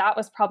reminder. And that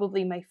was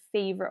probably my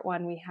favorite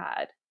one we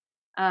had.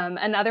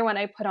 Another one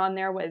I put on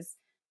there was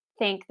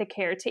thank the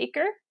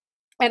caretaker.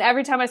 And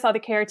every time I saw the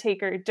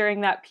caretaker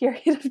during that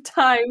period of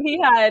time, he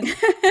had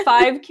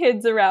 5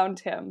 kids around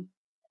him.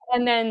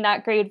 And then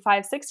that grade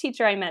 5, 6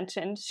 teacher I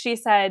mentioned, she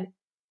said,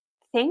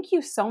 "Thank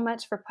you so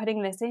much for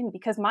putting this in,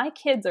 because my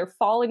kids are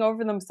falling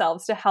over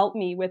themselves to help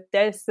me with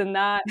this and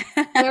that."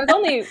 And there was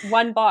only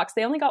one box.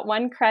 They only got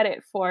 1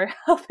 credit for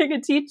helping a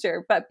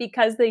teacher. But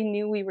because they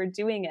knew we were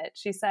doing it,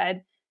 she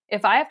said,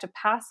 "If I have to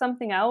pass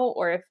something out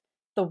or if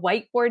the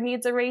whiteboard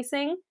needs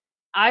erasing,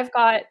 I've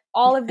got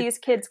all of these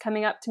kids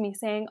coming up to me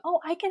saying, 'Oh,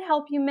 I can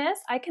help you, miss.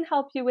 I can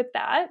help you with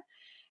that.'"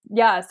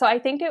 Yeah, so I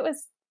think it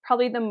was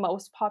probably the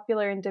most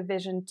popular in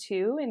Division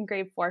 2 in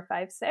grade 4,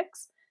 5,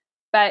 6.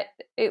 But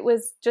it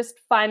was just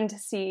fun to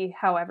see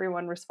how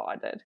everyone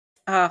responded.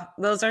 Oh,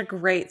 those are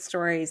great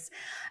stories,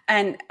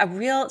 and a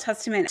real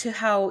testament to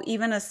how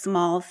even a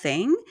small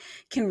thing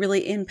can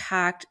really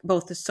impact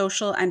both the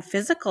social and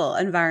physical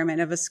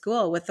environment of a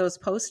school with those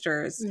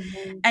posters.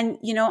 Mm-hmm. And,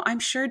 I'm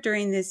sure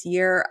during this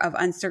year of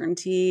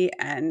uncertainty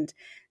and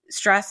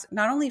stress,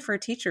 not only for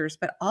teachers,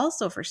 but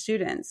also for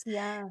students,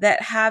 Yeah.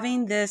 that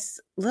having this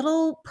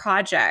little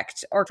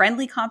project or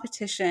friendly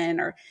competition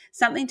or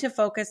something to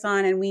focus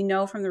on. And we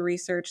know from the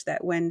research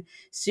that when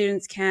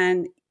students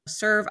can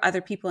serve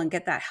other people and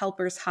get that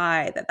helper's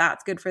high,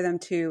 that's good for them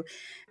too.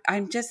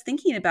 I'm just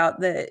thinking about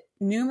the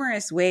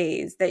numerous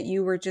ways that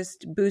you were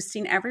just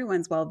boosting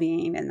everyone's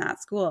well-being in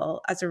that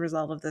school as a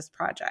result of this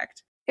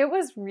project. It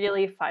was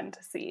really fun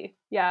to see.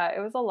 Yeah, it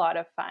was a lot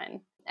of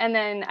fun. And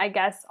then I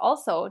guess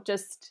also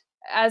just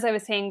as I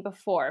was saying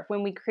before,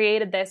 when we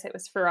created this, it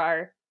was for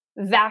our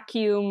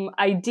vacuum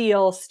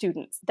ideal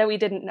students that we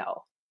didn't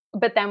know.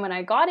 But then when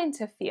I got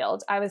into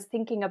field, I was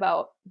thinking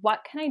about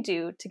what can I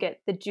do to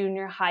get the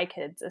junior high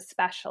kids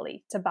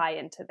especially to buy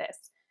into this?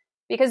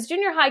 Because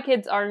junior high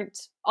kids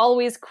aren't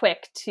always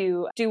quick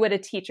to do what a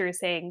teacher is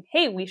saying,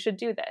 hey, we should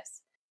do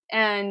this.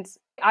 And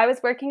I was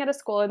working at a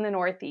school in the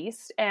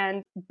Northeast,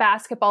 and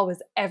basketball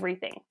was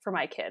everything for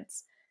my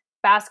kids.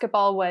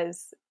 Basketball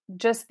was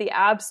just the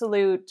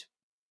absolute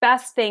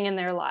best thing in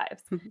their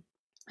lives. Mm-hmm.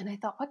 And I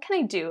thought, what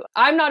can I do?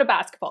 I'm not a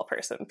basketball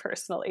person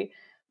personally,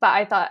 but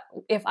I thought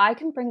if I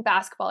can bring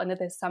basketball into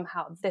this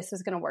somehow, this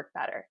is going to work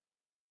better.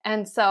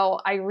 And so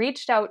I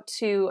reached out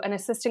to an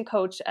assistant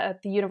coach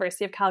at the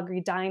University of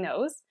Calgary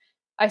Dinos.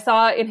 I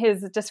saw in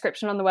his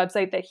description on the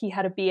website that he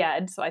had a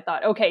B.Ed. So I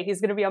thought, okay,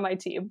 he's going to be on my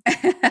team.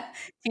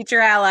 Teacher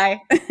ally.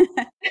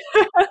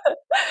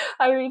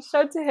 I reached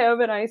out to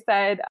him and I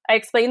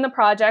explained the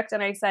project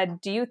and I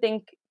said, do you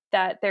think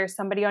that there's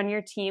somebody on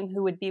your team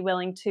who would be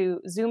willing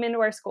to Zoom into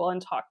our school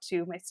and talk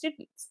to my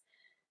students?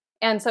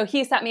 And so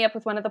he set me up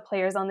with one of the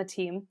players on the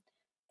team.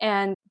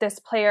 And this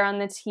player on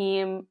the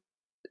team,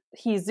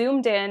 he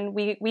Zoomed in,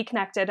 we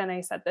connected, and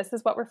I said, this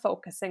is what we're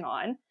focusing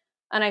on.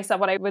 And I said,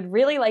 what I would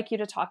really like you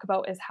to talk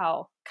about is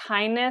how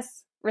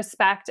kindness,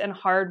 respect, and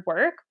hard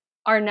work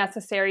are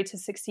necessary to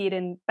succeed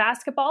in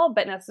basketball,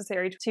 but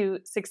necessary to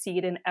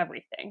succeed in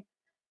everything.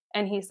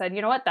 And he said,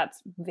 you know what?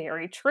 That's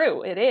very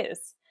true. It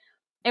is.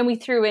 And we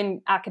threw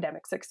in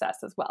academic success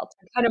as well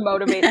to kind of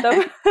motivate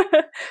them.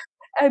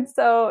 And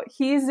so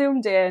he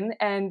Zoomed in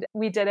and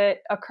we did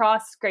it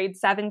across grades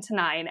 7 to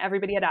 9.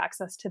 Everybody had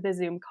access to the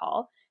Zoom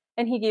call.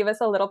 And he gave us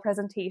a little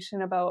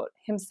presentation about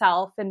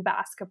himself and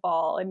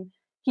basketball. And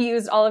he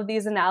used all of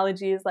these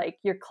analogies like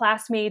your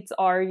classmates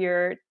are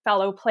your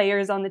fellow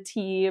players on the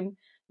team,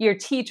 your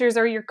teachers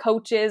are your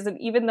coaches.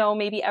 And even though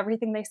maybe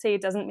everything they say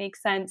doesn't make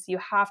sense, you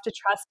have to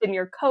trust in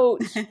your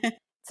coach.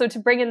 So to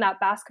bring in that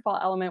basketball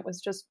element was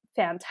just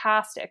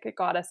fantastic. It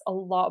got us a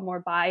lot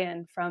more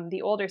buy-in from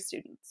the older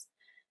students.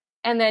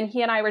 And then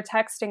he and I were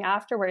texting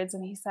afterwards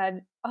and he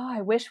said, oh,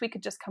 I wish we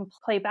could just come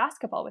play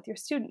basketball with your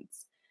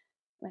students.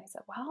 And I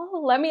said,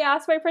 well, let me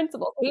ask my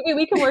principal. Maybe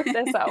we can work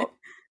this out.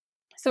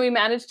 So we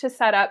managed to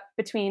set up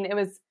it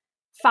was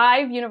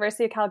 5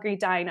 University of Calgary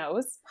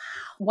Dinos,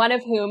 one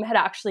of whom had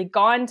actually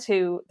gone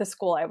to the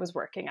school I was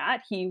working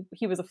at.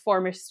 He was a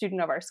former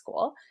student of our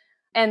school.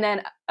 And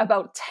then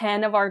about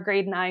 10 of our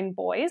grade 9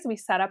 boys, we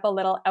set up a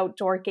little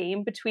outdoor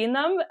game between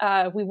them.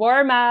 We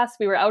wore a mask.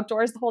 We were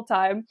outdoors the whole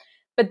time.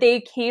 But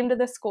they came to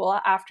the school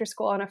after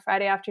school on a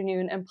Friday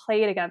afternoon and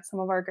played against some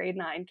of our grade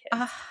 9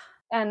 kids.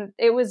 And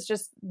it was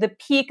just the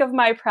peak of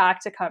my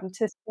practicum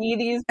to see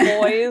these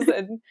boys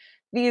and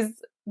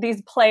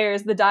these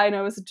players, the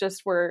Dinos,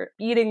 just were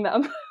eating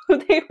them.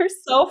 They were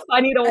so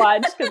funny to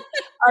watch because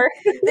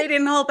they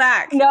didn't hold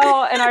back.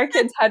 No, and our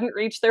kids hadn't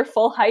reached their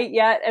full height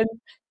yet. And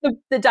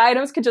the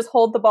Dinos could just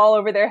hold the ball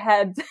over their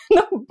heads.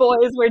 And the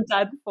boys were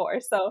done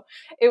for. So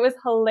it was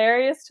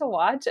hilarious to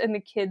watch. And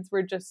the kids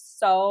were just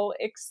so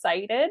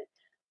excited.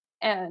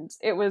 And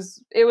it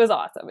was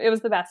awesome. It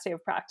was the best day of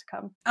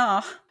practicum.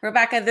 Oh,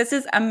 Rebecca, this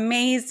is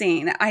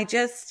amazing.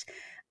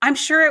 I'm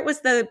sure it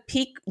was the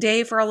peak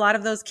day for a lot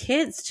of those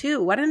kids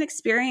too. What an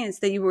experience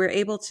that you were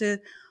able to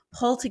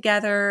pull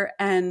together,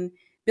 and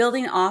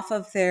building off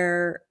of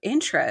their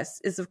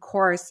interests is, of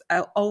course,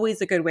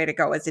 always a good way to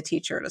go as a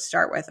teacher to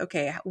start with.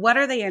 Okay, what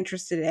are they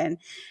interested in,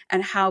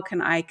 and how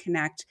can I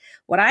connect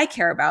what I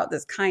care about,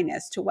 this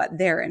kindness, to what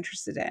they're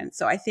interested in?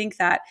 So I think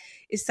that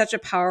is such a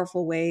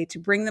powerful way to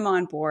bring them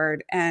on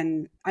board,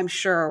 and I'm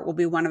sure will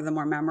be one of the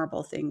more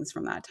memorable things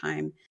from that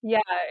time. Yeah,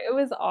 it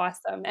was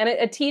awesome. And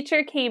a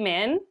teacher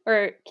came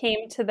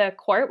to the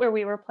court where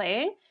we were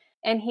playing.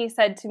 And he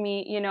said to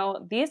me, you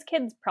know, these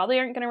kids probably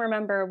aren't going to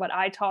remember what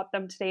I taught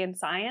them today in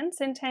science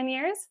in 10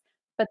 years,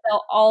 but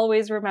they'll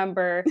always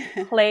remember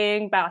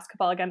playing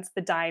basketball against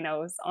the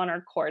Dinos on our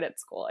court at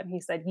school. And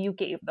he said, you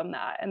gave them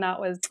that. And that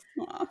was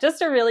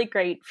just a really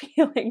great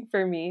feeling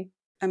for me.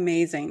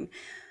 Amazing.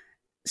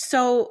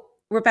 So,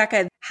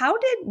 Rebecca, how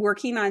did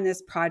working on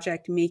this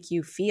project make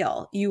you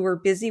feel? You were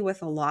busy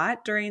with a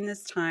lot during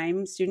this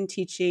time, student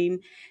teaching,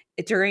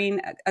 during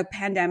a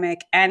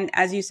pandemic, and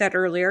as you said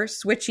earlier,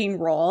 switching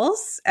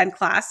roles and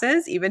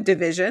classes, even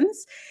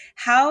divisions.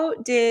 How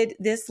did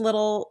this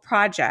little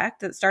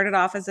project that started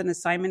off as an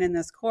assignment in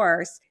this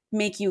course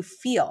make you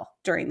feel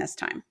during this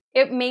time?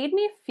 It made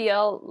me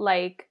feel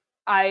like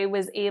I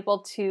was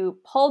able to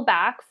pull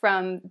back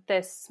from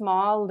the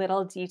small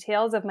little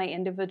details of my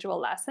individual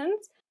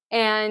lessons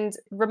and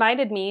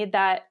reminded me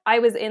that I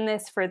was in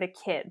this for the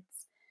kids.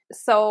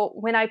 So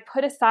when I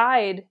put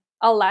aside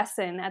a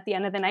lesson at the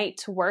end of the night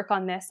to work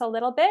on this a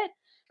little bit,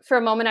 for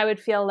a moment I would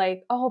feel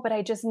like, oh, but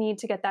I just need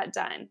to get that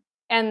done.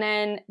 And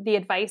then the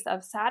advice of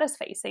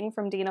satisficing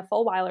from Dana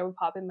Fulweiler would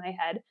pop in my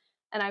head.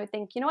 And I would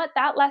think, you know what,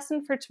 that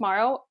lesson for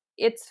tomorrow,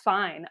 it's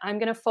fine. I'm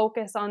going to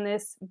focus on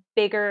this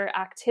bigger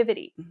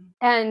activity. Mm-hmm.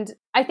 And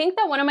I think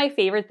that one of my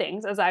favorite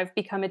things as I've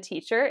become a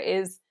teacher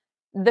is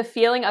the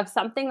feeling of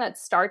something that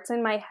starts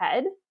in my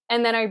head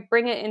And then I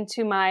bring it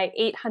into my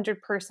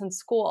 800-person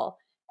school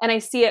and I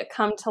see it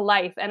come to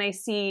life, and I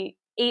see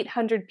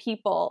 800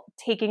 people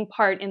taking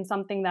part in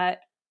something that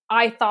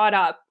I thought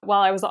up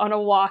while I was on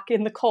a walk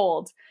in the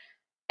cold.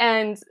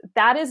 And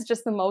that is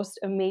just the most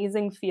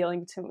amazing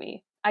feeling to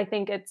me. I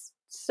think it's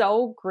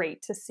so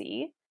great to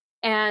see.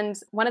 And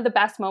one of the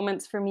best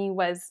moments for me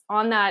was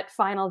on that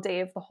final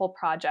day of the whole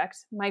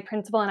project. My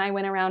principal and I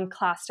went around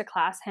class to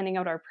class handing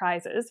out our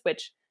prizes,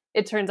 which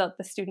it turns out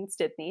the students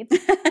did need.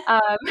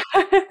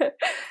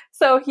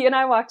 So he and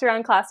I walked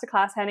around class to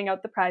class handing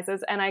out the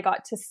prizes, and I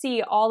got to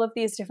see all of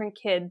these different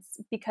kids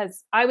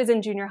because I was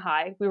in junior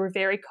high. We were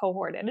very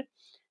cohorted.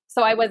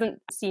 So I wasn't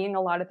seeing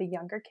a lot of the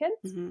younger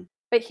kids. Mm-hmm.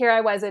 But here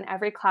I was in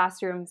every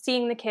classroom,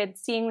 seeing the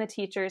kids, seeing the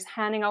teachers,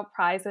 handing out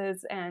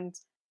prizes and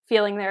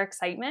feeling their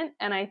excitement.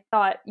 And I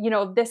thought,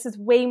 this is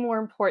way more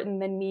important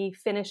than me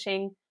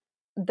finishing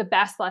the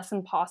best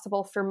lesson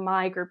possible for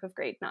my group of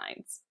grade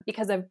 9s,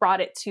 because I've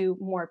brought it to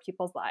more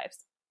people's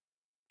lives.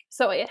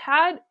 So it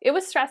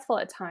was stressful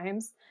at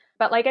times,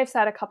 but like I've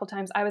said a couple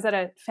times, I was at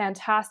a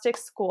fantastic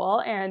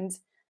school, and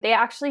they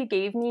actually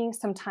gave me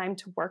some time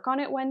to work on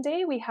it one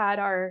day. We had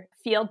our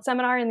field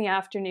seminar in the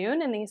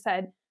afternoon, and they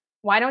said,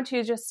 why don't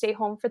you just stay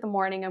home for the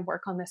morning and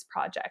work on this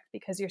project,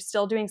 because you're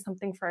still doing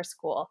something for our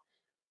school.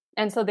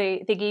 And so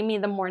they gave me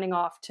the morning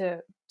off to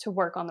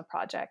work on the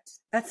project.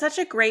 That's such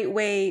a great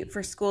way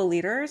for school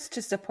leaders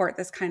to support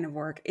this kind of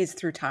work, is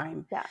through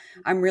time. Yeah.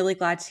 I'm really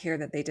glad to hear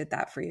that they did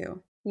that for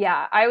you.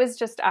 Yeah, I was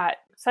just at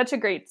such a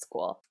great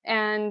school.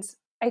 And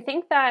I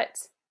think that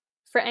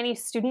for any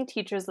student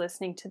teachers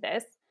listening to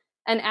this,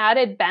 an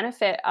added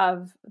benefit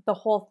of the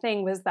whole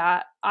thing was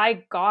that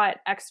I got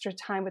extra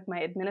time with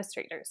my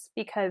administrators,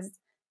 because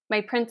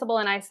my principal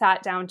and I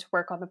sat down to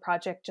work on the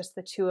project, just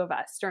the two of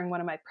us, during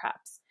one of my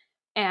preps.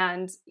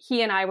 And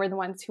he and I were the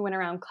ones who went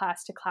around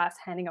class to class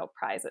handing out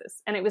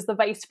prizes. And it was the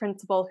vice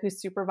principal who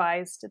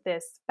supervised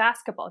this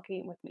basketball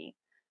game with me.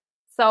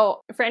 So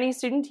for any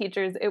student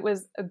teachers, it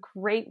was a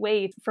great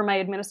way for my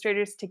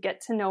administrators to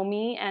get to know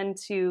me and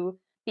to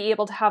be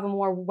able to have a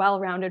more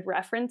well-rounded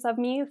reference of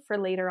me for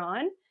later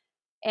on.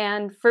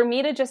 And for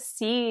me to just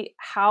see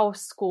how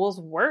schools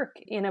work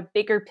in a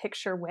bigger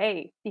picture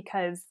way,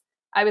 because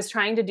I was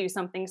trying to do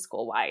something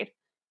school-wide.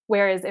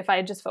 Whereas if I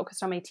had just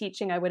focused on my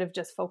teaching, I would have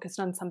just focused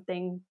on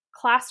something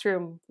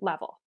classroom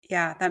level.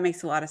 Yeah, that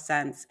makes a lot of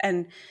sense.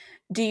 And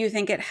do you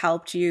think it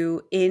helped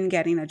you in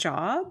getting a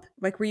job?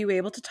 Like, were you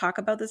able to talk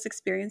about this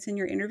experience in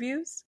your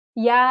interviews?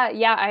 Yeah,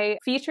 I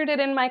featured it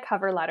in my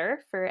cover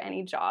letter for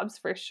any jobs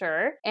for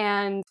sure.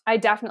 And I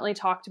definitely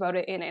talked about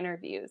it in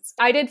interviews.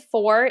 I did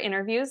 4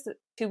 interviews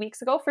 2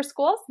 weeks ago for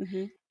schools.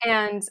 Mm-hmm.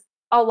 And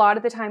a lot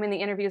of the time in the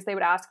interviews, they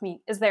would ask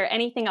me, is there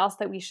anything else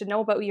that we should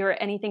know about you or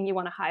anything you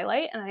want to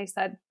highlight? And I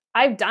said,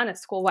 I've done a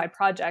school-wide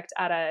project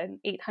at an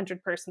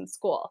 800-person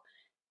school.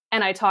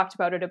 And I talked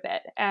about it a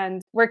bit.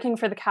 And working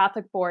for the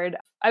Catholic board,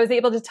 I was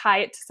able to tie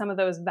it to some of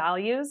those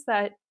values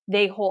that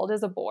they hold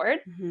as a board.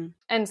 Mm-hmm.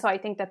 And so I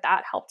think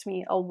that helped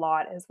me a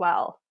lot as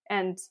well.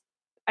 And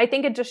I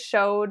think it just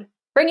showed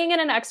bringing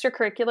in an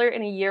extracurricular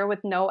in a year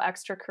with no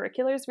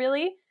extracurriculars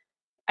really,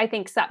 I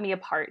think set me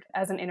apart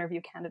as an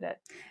interview candidate.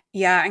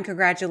 Yeah. And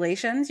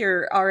congratulations.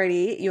 You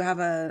have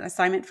an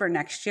assignment for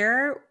next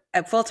year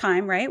at full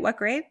time, right? What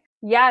grade?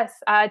 Yes.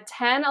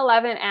 10,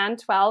 11, and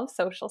 12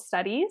 social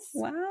studies.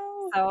 Wow.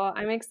 So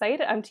I'm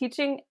excited. I'm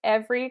teaching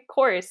every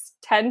course,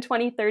 10,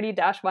 20,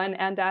 30-1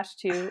 and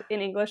 -2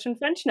 in English and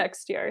French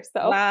next year.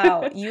 So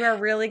wow, you are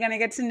really going to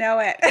get to know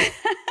it.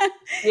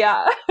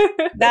 Yeah.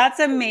 That's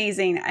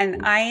amazing.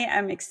 And I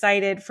am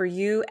excited for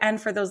you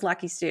and for those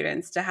lucky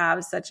students to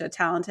have such a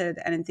talented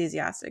and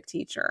enthusiastic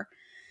teacher.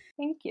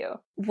 Thank you.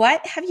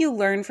 What have you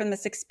learned from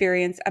this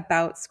experience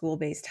about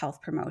school-based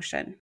health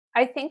promotion?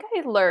 I think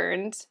I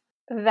learned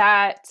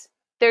that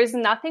there's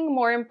nothing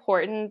more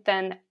important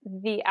than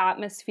the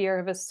atmosphere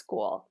of a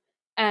school,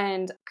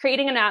 and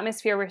creating an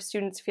atmosphere where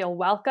students feel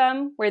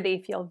welcome, where they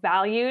feel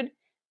valued,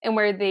 and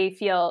where they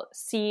feel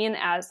seen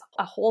as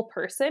a whole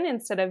person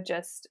instead of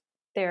just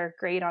their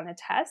grade on a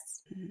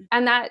test. Mm-hmm.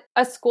 And that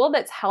a school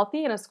that's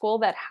healthy and a school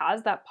that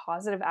has that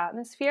positive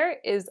atmosphere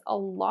is a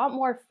lot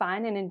more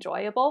fun and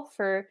enjoyable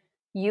for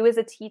you as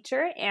a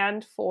teacher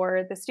and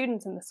for the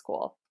students in the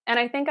school. And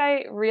I think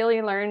I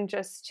really learned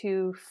just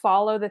to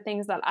follow the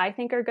things that I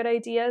think are good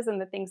ideas and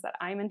the things that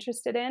I'm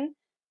interested in,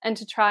 and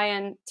to try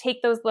and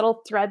take those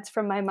little threads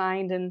from my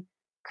mind and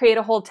create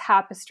a whole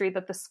tapestry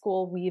that the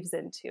school weaves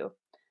into.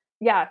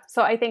 Yeah,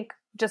 so I think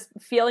just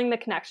feeling the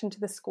connection to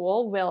the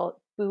school will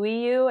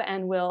buoy you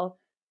and will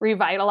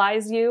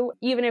revitalize you,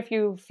 even if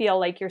you feel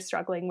like you're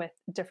struggling with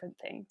different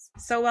things.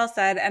 So well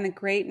said, and a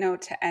great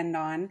note to end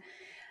on.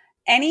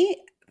 Any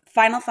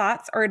final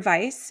thoughts or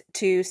advice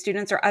to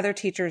students or other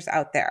teachers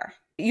out there?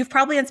 You've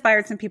probably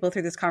inspired some people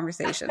through this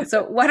conversation.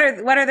 So what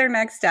are their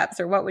next steps,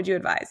 or what would you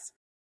advise?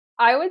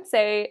 I would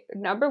say,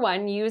 number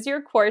 1, use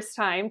your course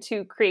time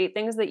to create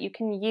things that you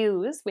can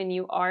use when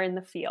you are in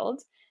the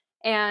field.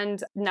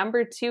 And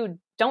number 2,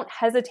 don't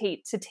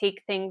hesitate to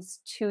take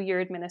things to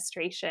your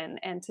administration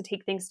and to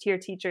take things to your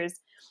teachers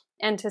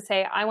and to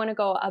say, I want to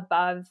go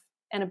above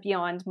and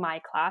beyond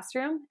my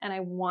classroom, and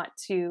I want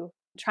to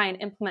try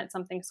and implement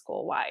something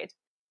school-wide.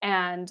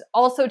 And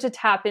also to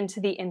tap into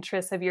the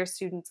interests of your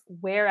students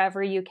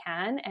wherever you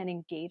can and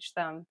engage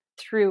them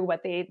through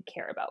what they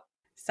care about.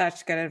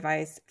 Such good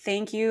advice.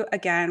 Thank you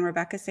again,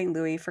 Rebecca St.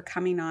 Louis, for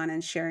coming on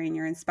and sharing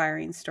your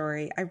inspiring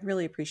story. I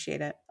really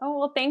appreciate it. Oh,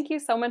 well, thank you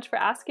so much for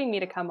asking me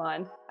to come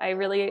on. I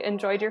really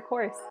enjoyed your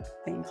course.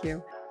 Thank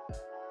you.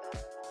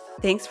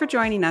 Thanks for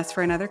joining us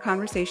for another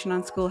conversation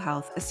on school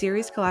health, a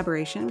series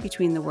collaboration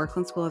between the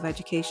Workland School of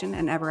Education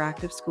and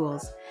Everactive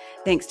Schools.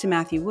 Thanks to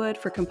Matthew Wood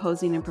for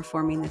composing and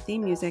performing the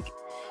theme music.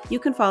 You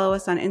can follow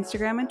us on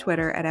Instagram and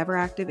Twitter at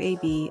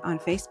EveractiveAB, on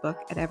Facebook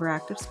at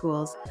Everactive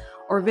Schools,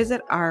 or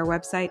visit our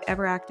website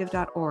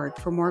everactive.org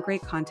for more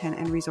great content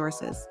and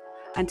resources.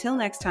 Until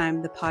next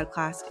time, the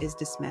podcast is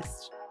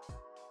dismissed.